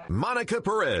break. Monica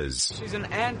Perez. She's an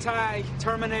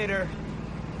anti-Terminator.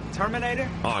 Terminator?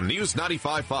 On News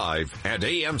 95.5 and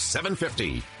AM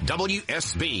 750,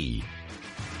 WSB.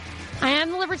 I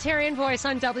am the Libertarian Voice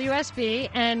on WSB,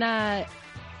 and I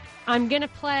want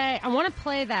to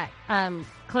play that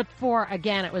clip 4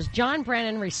 again. It was John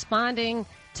Brennan responding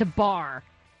to Barr.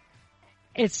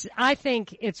 I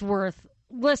think it's worth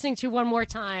listening to one more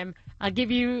time. I'll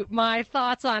give you my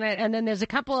thoughts on it, and then there's a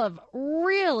couple of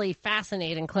really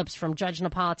fascinating clips from Judge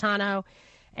Napolitano,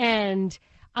 and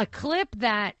a clip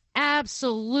that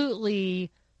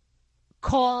absolutely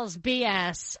calls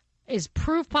BS, is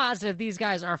proof positive these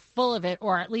guys are full of it,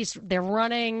 or at least they're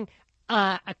running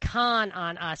a con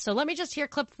on us. So let me just hear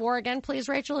clip 4 again, please,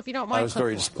 Rachel, if you don't mind. I was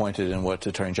very disappointed in what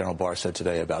Attorney General Barr said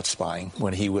today about spying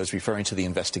when he was referring to the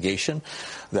investigation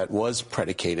that was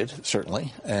predicated,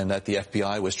 certainly, and that the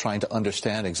FBI was trying to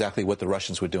understand exactly what the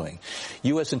Russians were doing.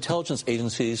 U.S. intelligence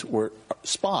agencies were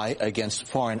spy against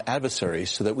foreign adversaries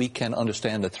so that we can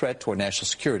understand the threat to our national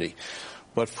security.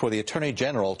 But for the Attorney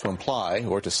General to imply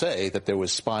or to say that there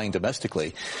was spying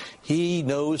domestically, he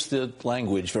knows the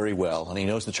language very well, and he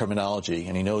knows the terminology,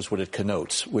 and he knows what it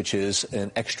connotes, which is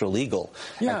an extra-legal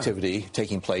activity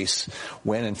taking place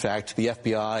when, in fact, the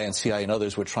FBI and CIA and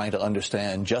others were trying to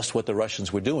understand just what the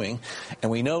Russians were doing.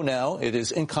 And we know now it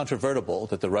is incontrovertible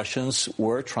that the Russians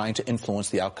were trying to influence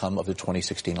the outcome of the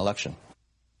 2016 election.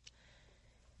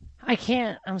 I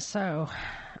can't. I'm so...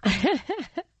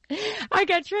 I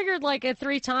got triggered like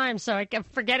 3 times, so I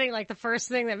kept forgetting like the first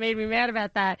thing that made me mad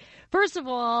about that. First of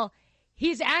all,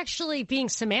 he's actually being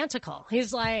semantical.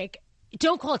 He's like,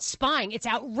 don't call it spying. It's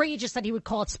outrageous that he would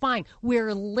call it spying.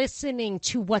 We're listening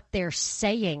to what they're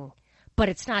saying, but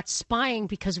it's not spying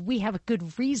because we have a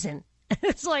good reason.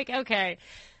 It's like, okay,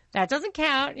 that doesn't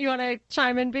count. You want to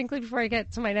chime in, Binkley, before I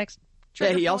get to my next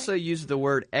trigger he point? also used the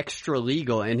word extra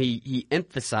legal, and he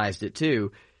emphasized it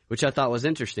too, which I thought was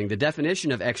interesting. The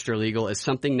definition of extra-legal is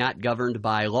something not governed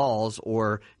by laws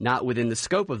or not within the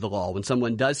scope of the law. When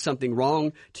someone does something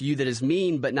wrong to you that is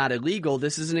mean but not illegal,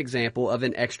 this is an example of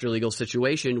an extra-legal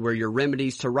situation where your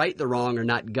remedies to right the wrong are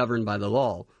not governed by the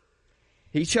law.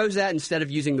 He chose that instead of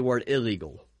using the word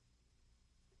illegal.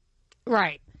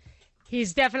 Right.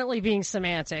 He's definitely being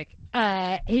semantic.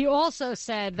 He also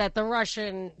said that the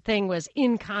Russian thing was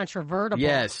incontrovertible.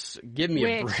 Yes, give me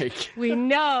a break. We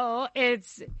know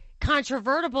it's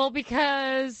controvertible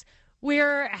because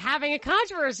we're having a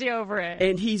controversy over it.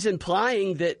 And he's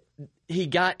implying that he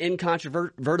got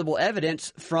incontrovertible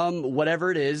evidence from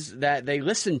whatever it is that they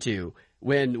listened to.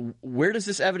 Where does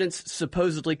this evidence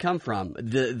supposedly come from?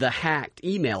 The hacked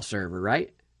email server,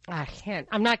 right?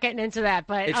 I'm not getting into that,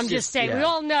 but I'm just saying, we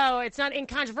all know it's not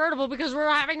incontrovertible because we're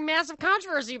having massive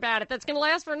controversy about it that's going to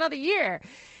last for another year.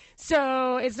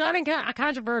 So it's not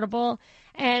incontrovertible.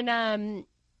 And on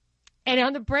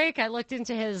the break, I looked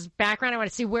into his background. I want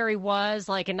to see where he was,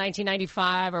 like in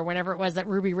 1995 or whenever it was that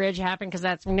Ruby Ridge happened, because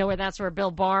that's where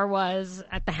Bill Barr was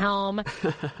at the helm.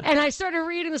 And I started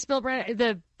reading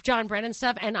the John Brennan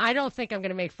stuff, and I don't think I'm going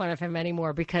to make fun of him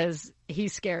anymore because he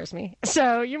scares me.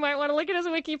 So you might want to look at his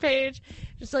wiki page.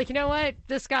 Just like, you know what?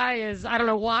 This guy is, I don't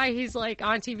know why he's like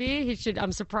on TV.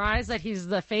 I'm surprised that he's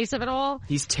the face of it all.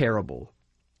 He's terrible.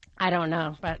 I don't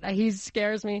know, but he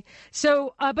scares me.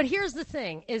 So, but here's the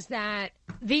thing, is that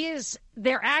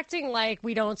they're acting like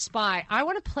we don't spy. I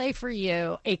want to play for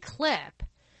you a clip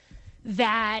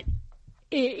that,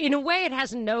 in a way, it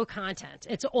has no content.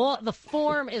 The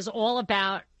form is all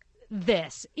about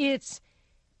this. This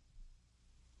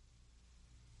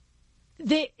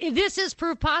is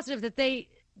proof positive that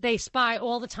they spy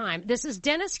all the time. This is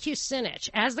Dennis Kucinich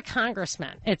as the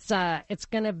congressman. It's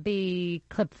going to be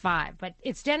clip 5, but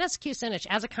it's Dennis Kucinich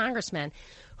as a congressman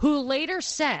who later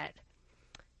said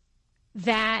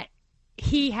that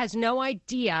he has no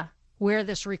idea where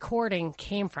this recording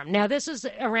came from. Now, this is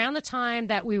around the time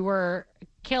that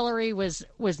Hillary was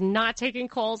not taking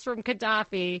calls from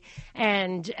Gaddafi,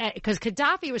 and because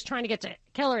Gaddafi was trying to get to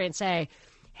Hillary and say,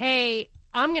 hey,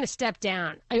 I'm going to step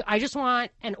down. I just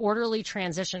want an orderly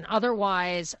transition.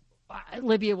 Otherwise,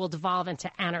 Libya will devolve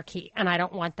into anarchy, and I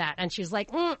don't want that. And she's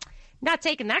like, not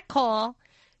taking that call.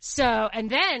 So, and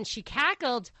then she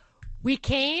cackled. We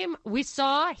came, we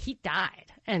saw, he died.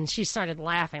 And she started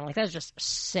laughing. Like, that's just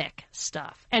sick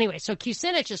stuff. Anyway, so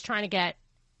Kucinich is trying to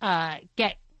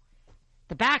get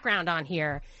the background on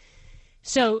here.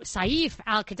 So Saif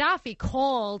al-Gaddafi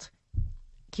called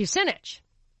Kucinich.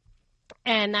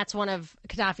 And that's one of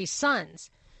Gaddafi's sons.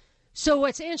 So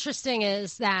what's interesting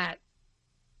is that,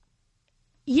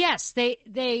 yes,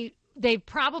 they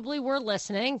probably were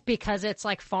listening because it's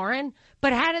like foreign,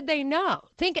 but how did they know?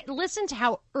 Listen to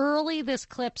how early this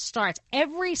clip starts.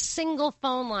 Every single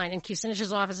phone line in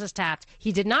Kucinich's office is tapped.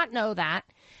 He did not know that.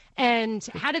 And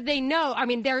how did they know? I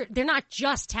mean, they're not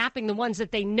just tapping the ones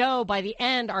that they know by the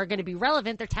end are going to be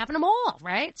relevant. They're tapping them all,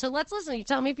 right? So let's listen. You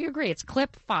tell me if you agree. It's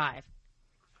clip 5.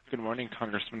 Good morning,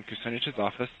 Congressman Kucinich's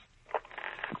office.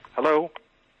 Hello?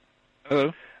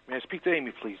 Hello? May I speak to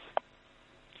Amy, please?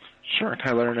 Sure. Can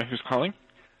I let her know who's calling?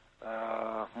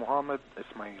 Mohammed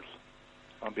Ismail,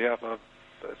 on behalf of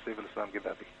Saif al-Islam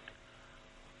Gaddafi.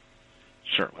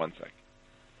 Sure, one sec.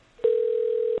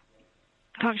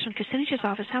 Congressman Kucinich's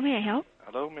office, how may I help?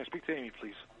 Hello, may I speak to Amy,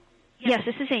 please? Yes,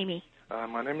 this is Amy.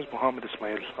 My name is Mohammed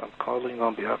Ismail. I'm calling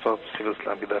on behalf of Saif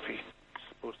al-Islam Gaddafi.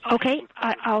 Okay,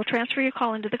 I'll transfer your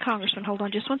call into the Congressman. Hold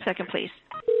on just one second, please.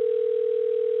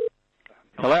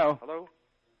 Hello? Hello?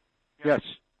 Yes.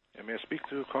 May I speak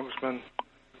to Congressman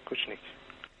Kuchnik?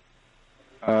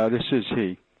 This is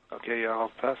he. Okay,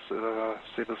 I'll pass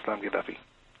Saif al-Islam Gaddafi.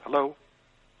 Hello?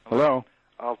 Hello?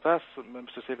 I'll pass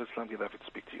Mr. Saif al-Islam Gaddafi to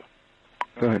speak to you.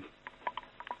 Go ahead.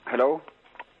 Hello?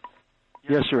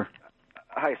 Yes, sir.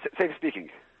 Hi, Saif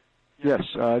speaking. Yes,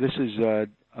 this is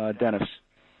Dennis.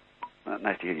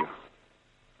 Nice to hear you.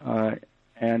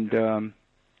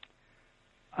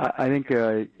 I think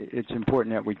it's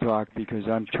important that we talk because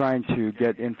I'm trying to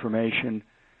get information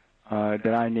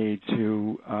that I need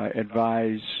to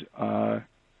advise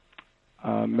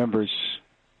members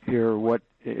here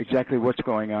exactly what's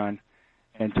going on,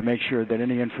 and to make sure that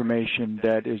any information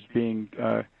that is being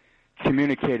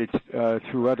communicated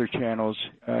through other channels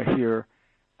here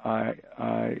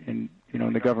in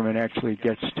the government actually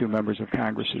gets to members of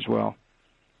Congress as well,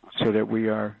 so that we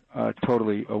are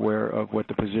totally aware of what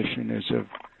the position is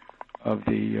of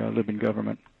the Libyan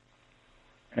government.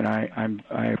 And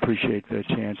I appreciate the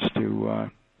chance to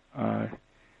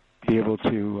be able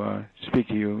to speak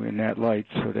to you in that light,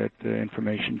 so that the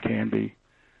information can be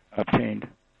obtained.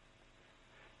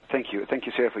 Thank you,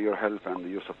 sir, for your help and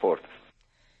your support.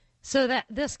 So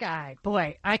this guy,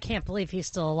 boy, I can't believe he's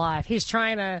still alive. He's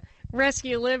trying to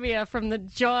rescue Libya from the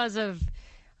jaws of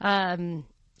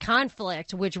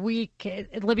conflict, which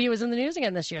Libya was in the news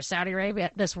again this year. Saudi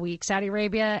Arabia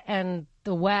and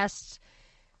the West,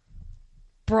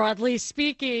 broadly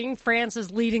speaking, France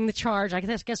is leading the charge. I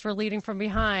guess we're leading from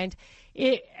behind.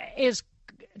 It is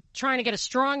trying to get a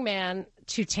strong man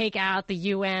to take out the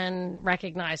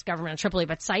UN-recognized government in Tripoli.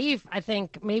 But Saif, I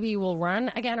think, maybe will run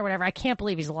again or whatever. I can't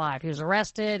believe he's alive. He was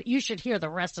arrested. You should hear the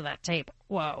rest of that tape.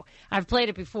 Whoa. I've played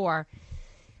it before.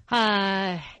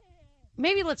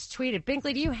 Maybe let's tweet it.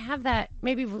 Binkley, do you have that?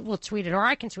 Maybe we'll tweet it, or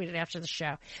I can tweet it after the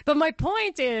show. But my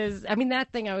point is, I mean,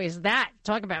 that thing always,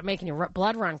 talk about making your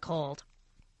blood run cold.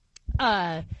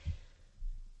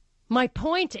 My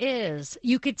point is,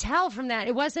 you could tell from that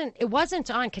it wasn't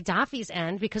on Gaddafi's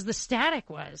end because the static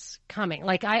was coming.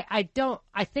 Like I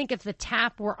think if the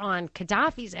tap were on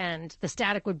Gaddafi's end, the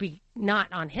static would be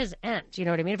not on his end. You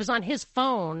know what I mean? If it was on his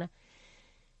phone,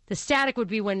 the static would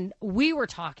be when we were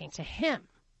talking to him.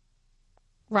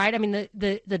 Right? I mean,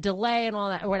 the delay and all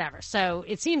that, or whatever. So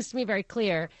it seems to me very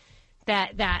clear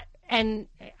that and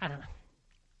I don't know.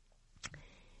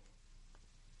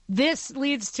 This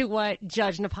leads to what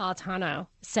Judge Napolitano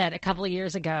said a couple of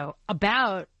years ago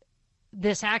about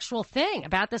this actual thing,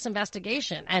 about this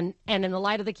investigation. And in the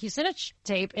light of the Kucinich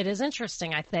tape, it is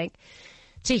interesting, I think,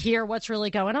 to hear what's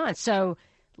really going on. So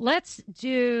let's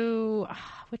do,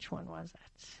 which one was that?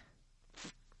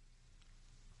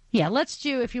 Yeah, let's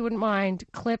do, if you wouldn't mind,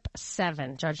 clip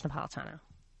 7, Judge Napolitano.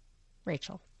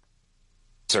 Rachel.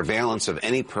 Surveillance of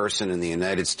any person in the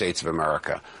United States of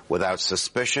America without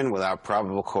suspicion, without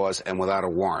probable cause, and without a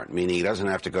warrant, meaning he doesn't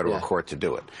have to go to a court to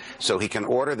do it. So he can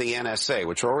order the NSA,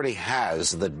 which already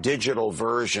has the digital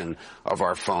version of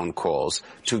our phone calls,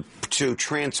 to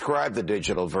transcribe the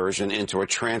digital version into a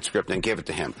transcript and give it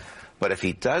to him. But if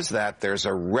he does that, there's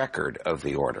a record of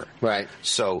the order. Right.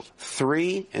 So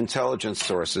 3 intelligence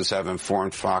sources have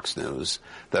informed Fox News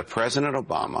that President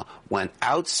Obama went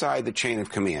outside the chain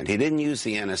of command. He didn't use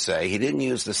the NSA, he didn't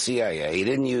use the CIA, he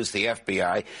didn't use the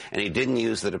FBI, and he didn't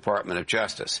use the Department of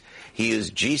Justice. He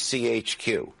used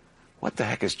GCHQ. What the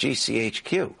heck is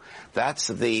GCHQ? That's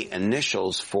the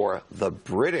initials for the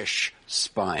British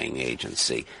spying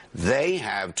agency. They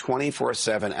have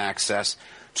 24/7 access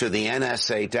to the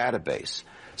NSA database.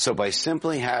 So by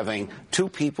simply having 2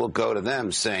 people go to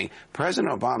them saying,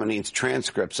 President Obama needs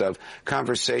transcripts of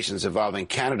conversations involving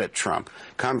candidate Trump,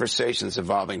 conversations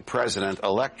involving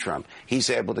President-elect Trump, he's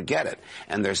able to get it.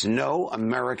 And there's no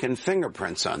American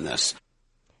fingerprints on this.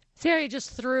 Terry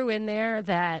just threw in there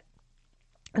that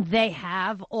they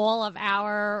have all of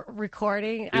our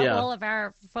recording, all of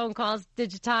our phone calls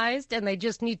digitized, and they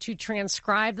just need to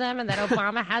transcribe them, and that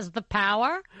Obama has the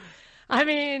power. I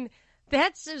mean,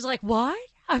 that's like, what?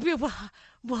 I mean,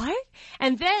 what?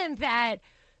 And then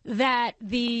that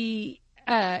the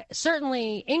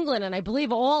certainly England and I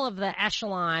believe all of the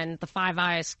echelon, the Five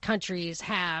Eyes countries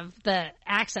have the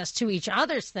access to each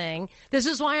other's thing. This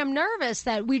is why I'm nervous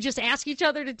that we just ask each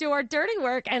other to do our dirty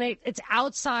work, and it's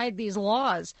outside these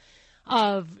laws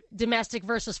of domestic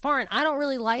versus foreign. I don't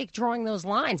really like drawing those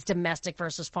lines, domestic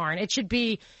versus foreign. It should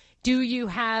be, do you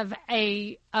have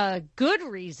a good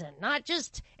reason, not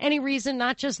just any reason,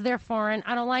 not just they're foreign?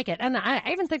 I don't like it. And I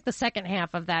even think the second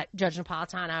half of that Judge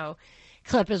Napolitano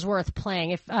clip is worth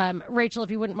playing. If Rachel,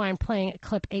 if you wouldn't mind playing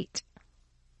clip 8.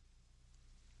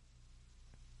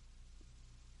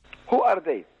 Who are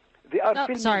they? They are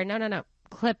filming. Sorry, no.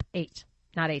 Clip 8,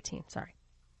 not 18. Sorry.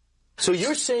 So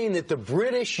you're saying that the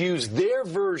British used their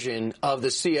version of the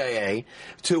CIA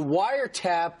to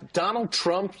wiretap Donald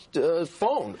Trump's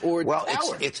phone or well,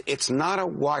 tower? It's not a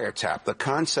wiretap. The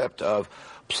concept of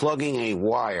plugging a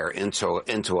wire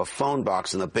into a phone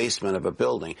box in the basement of a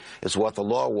building is what the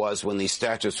law was when these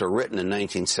statutes were written in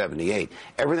 1978.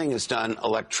 Everything is done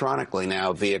electronically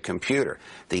now via computer.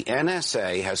 The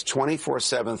NSA has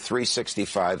 24/7,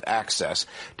 365 access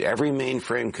to every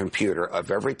mainframe computer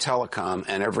of every telecom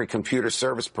and every computer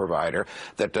service provider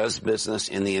that does business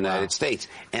in the United States.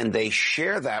 And they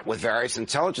share that with various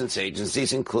intelligence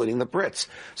agencies, including the Brits.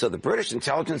 So the British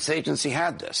intelligence agency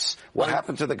had this. What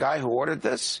happened to the guy who ordered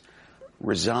this?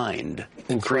 Resigned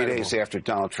 3 days after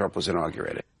Donald Trump was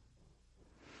inaugurated.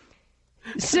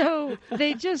 So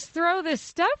they just throw this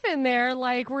stuff in there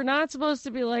like we're not supposed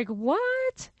to be like,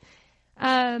 what?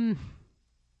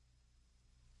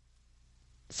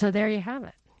 So there you have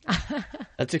it.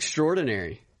 That's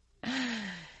extraordinary.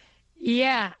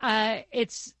 Yeah,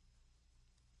 it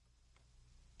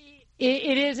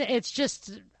is. It's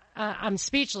just I'm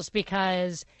speechless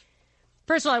because,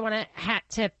 first of all, I want to hat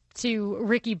tip to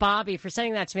Ricky Bobby for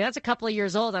sending that to me. That's a couple of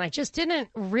years old, and I just didn't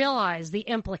realize the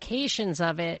implications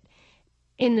of it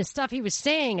in the stuff he was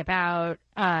saying about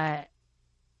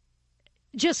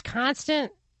just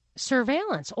constant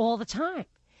surveillance all the time.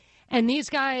 And these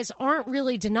guys aren't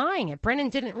really denying it. Brennan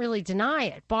didn't really deny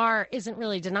it. Barr isn't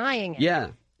really denying it. Yeah.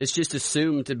 It's just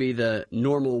assumed to be the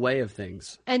normal way of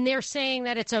things. And they're saying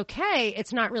that it's okay.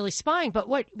 It's not really spying. But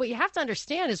what you have to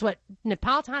understand is what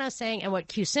Napolitano is saying and what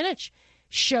Kucinich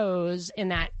shows in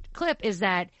that clip is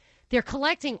that they're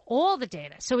collecting all the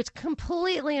data. So it's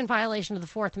completely in violation of the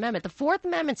Fourth Amendment. The Fourth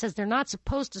Amendment says they're not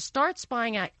supposed to start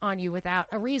spying on you without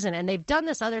a reason. And they've done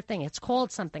this other thing. It's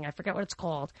called something. I forget what it's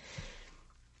called.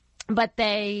 But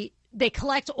they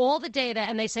collect all the data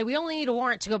and they say, we only need a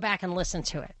warrant to go back and listen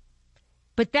to it.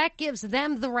 But that gives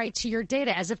them the right to your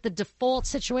data, as if the default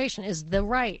situation is the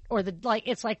right, or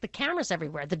it's like the cameras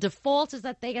everywhere. The default is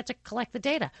that they get to collect the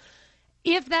data.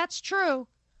 If that's true,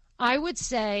 I would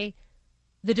say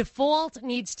the default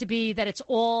needs to be that it's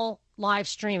all live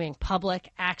streaming,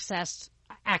 public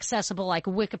accessible, like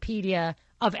Wikipedia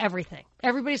of everything,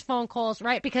 everybody's phone calls,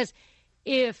 right? Because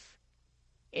if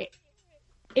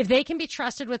they can be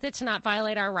trusted with it to not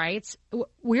violate our rights,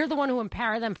 we're the one who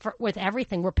empower them with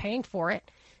everything. We're paying for it.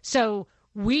 So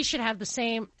we should have the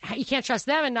same. You can't trust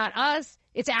them and not us.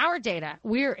 It's our data.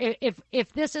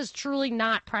 If this is truly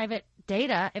not private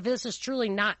data, if this is truly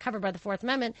not covered by the Fourth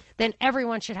Amendment, then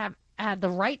everyone should have the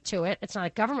right to it. It's not a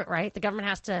government right. The government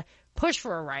has to push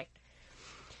for a right.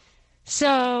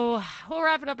 So we'll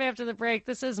wrap it up after the break.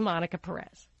 This is Monica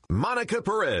Perez. Monica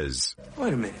Perez.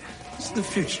 Wait a minute. This is the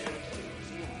future.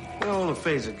 We're all a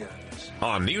phaser guys.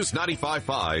 On News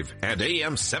 95.5 and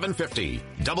AM 750,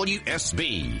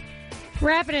 WSB.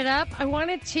 Wrapping it up,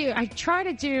 I try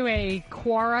to do a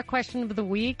Quora question of the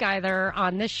week, either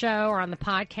on this show or on the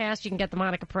podcast. You can get the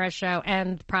Monica Perez Show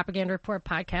and the Propaganda Report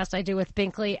podcast I do with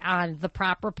Binkley on the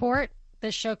Prop Report.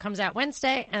 This show comes out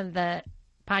Wednesday, and the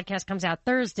podcast comes out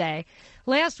Thursday.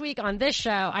 Last week on this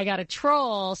show, I got a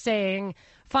troll saying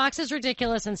Fox is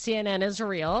ridiculous and CNN is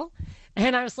real.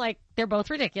 And I was like, they're both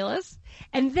ridiculous.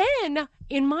 And then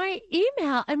in my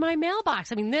email, in my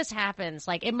mailbox, I mean, this happens.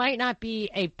 Like, it might not be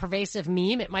a pervasive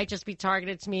meme. It might just be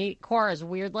targeted to me. Quora is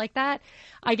weird like that.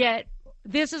 I get,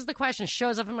 this is the question,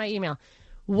 shows up in my email.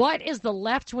 What is the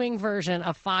left-wing version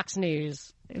of Fox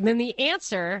News? And then the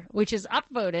answer, which is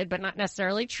upvoted but not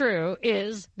necessarily true,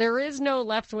 is there is no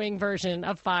left-wing version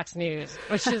of Fox News.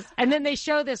 Which is, and then they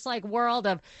show this like world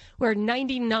of where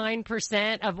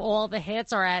 99% of all the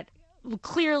hits are at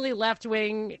clearly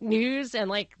left-wing news, and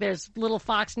like there's little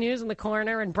Fox News in the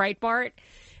corner and Breitbart,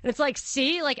 and it's like,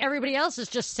 see, like everybody else is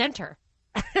just center.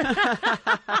 That's what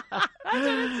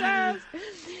it says.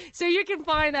 So you can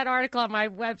find that article on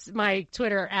my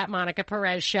Twitter at Monica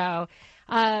Perez Show.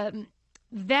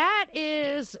 That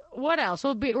is what else?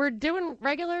 We're doing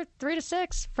regular 3 to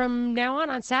 6 from now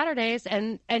on Saturdays,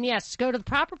 and yes, go to the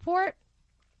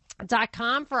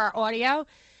propreport.com for our audio.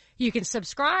 You can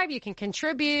subscribe, you can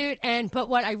contribute, but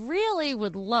what I really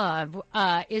would love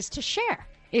is to share.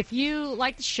 If you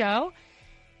like the show,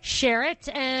 share it.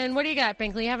 And what do you got,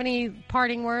 Binkley? You have any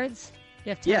parting words? You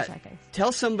have 10 seconds.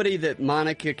 Tell somebody that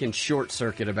Monica can short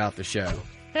circuit about the show.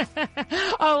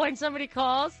 Oh, when somebody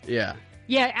calls? Yeah.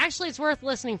 Yeah, actually, it's worth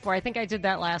listening for. I think I did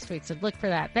that last week, so look for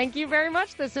that. Thank you very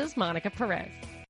much. This is Monica Perez.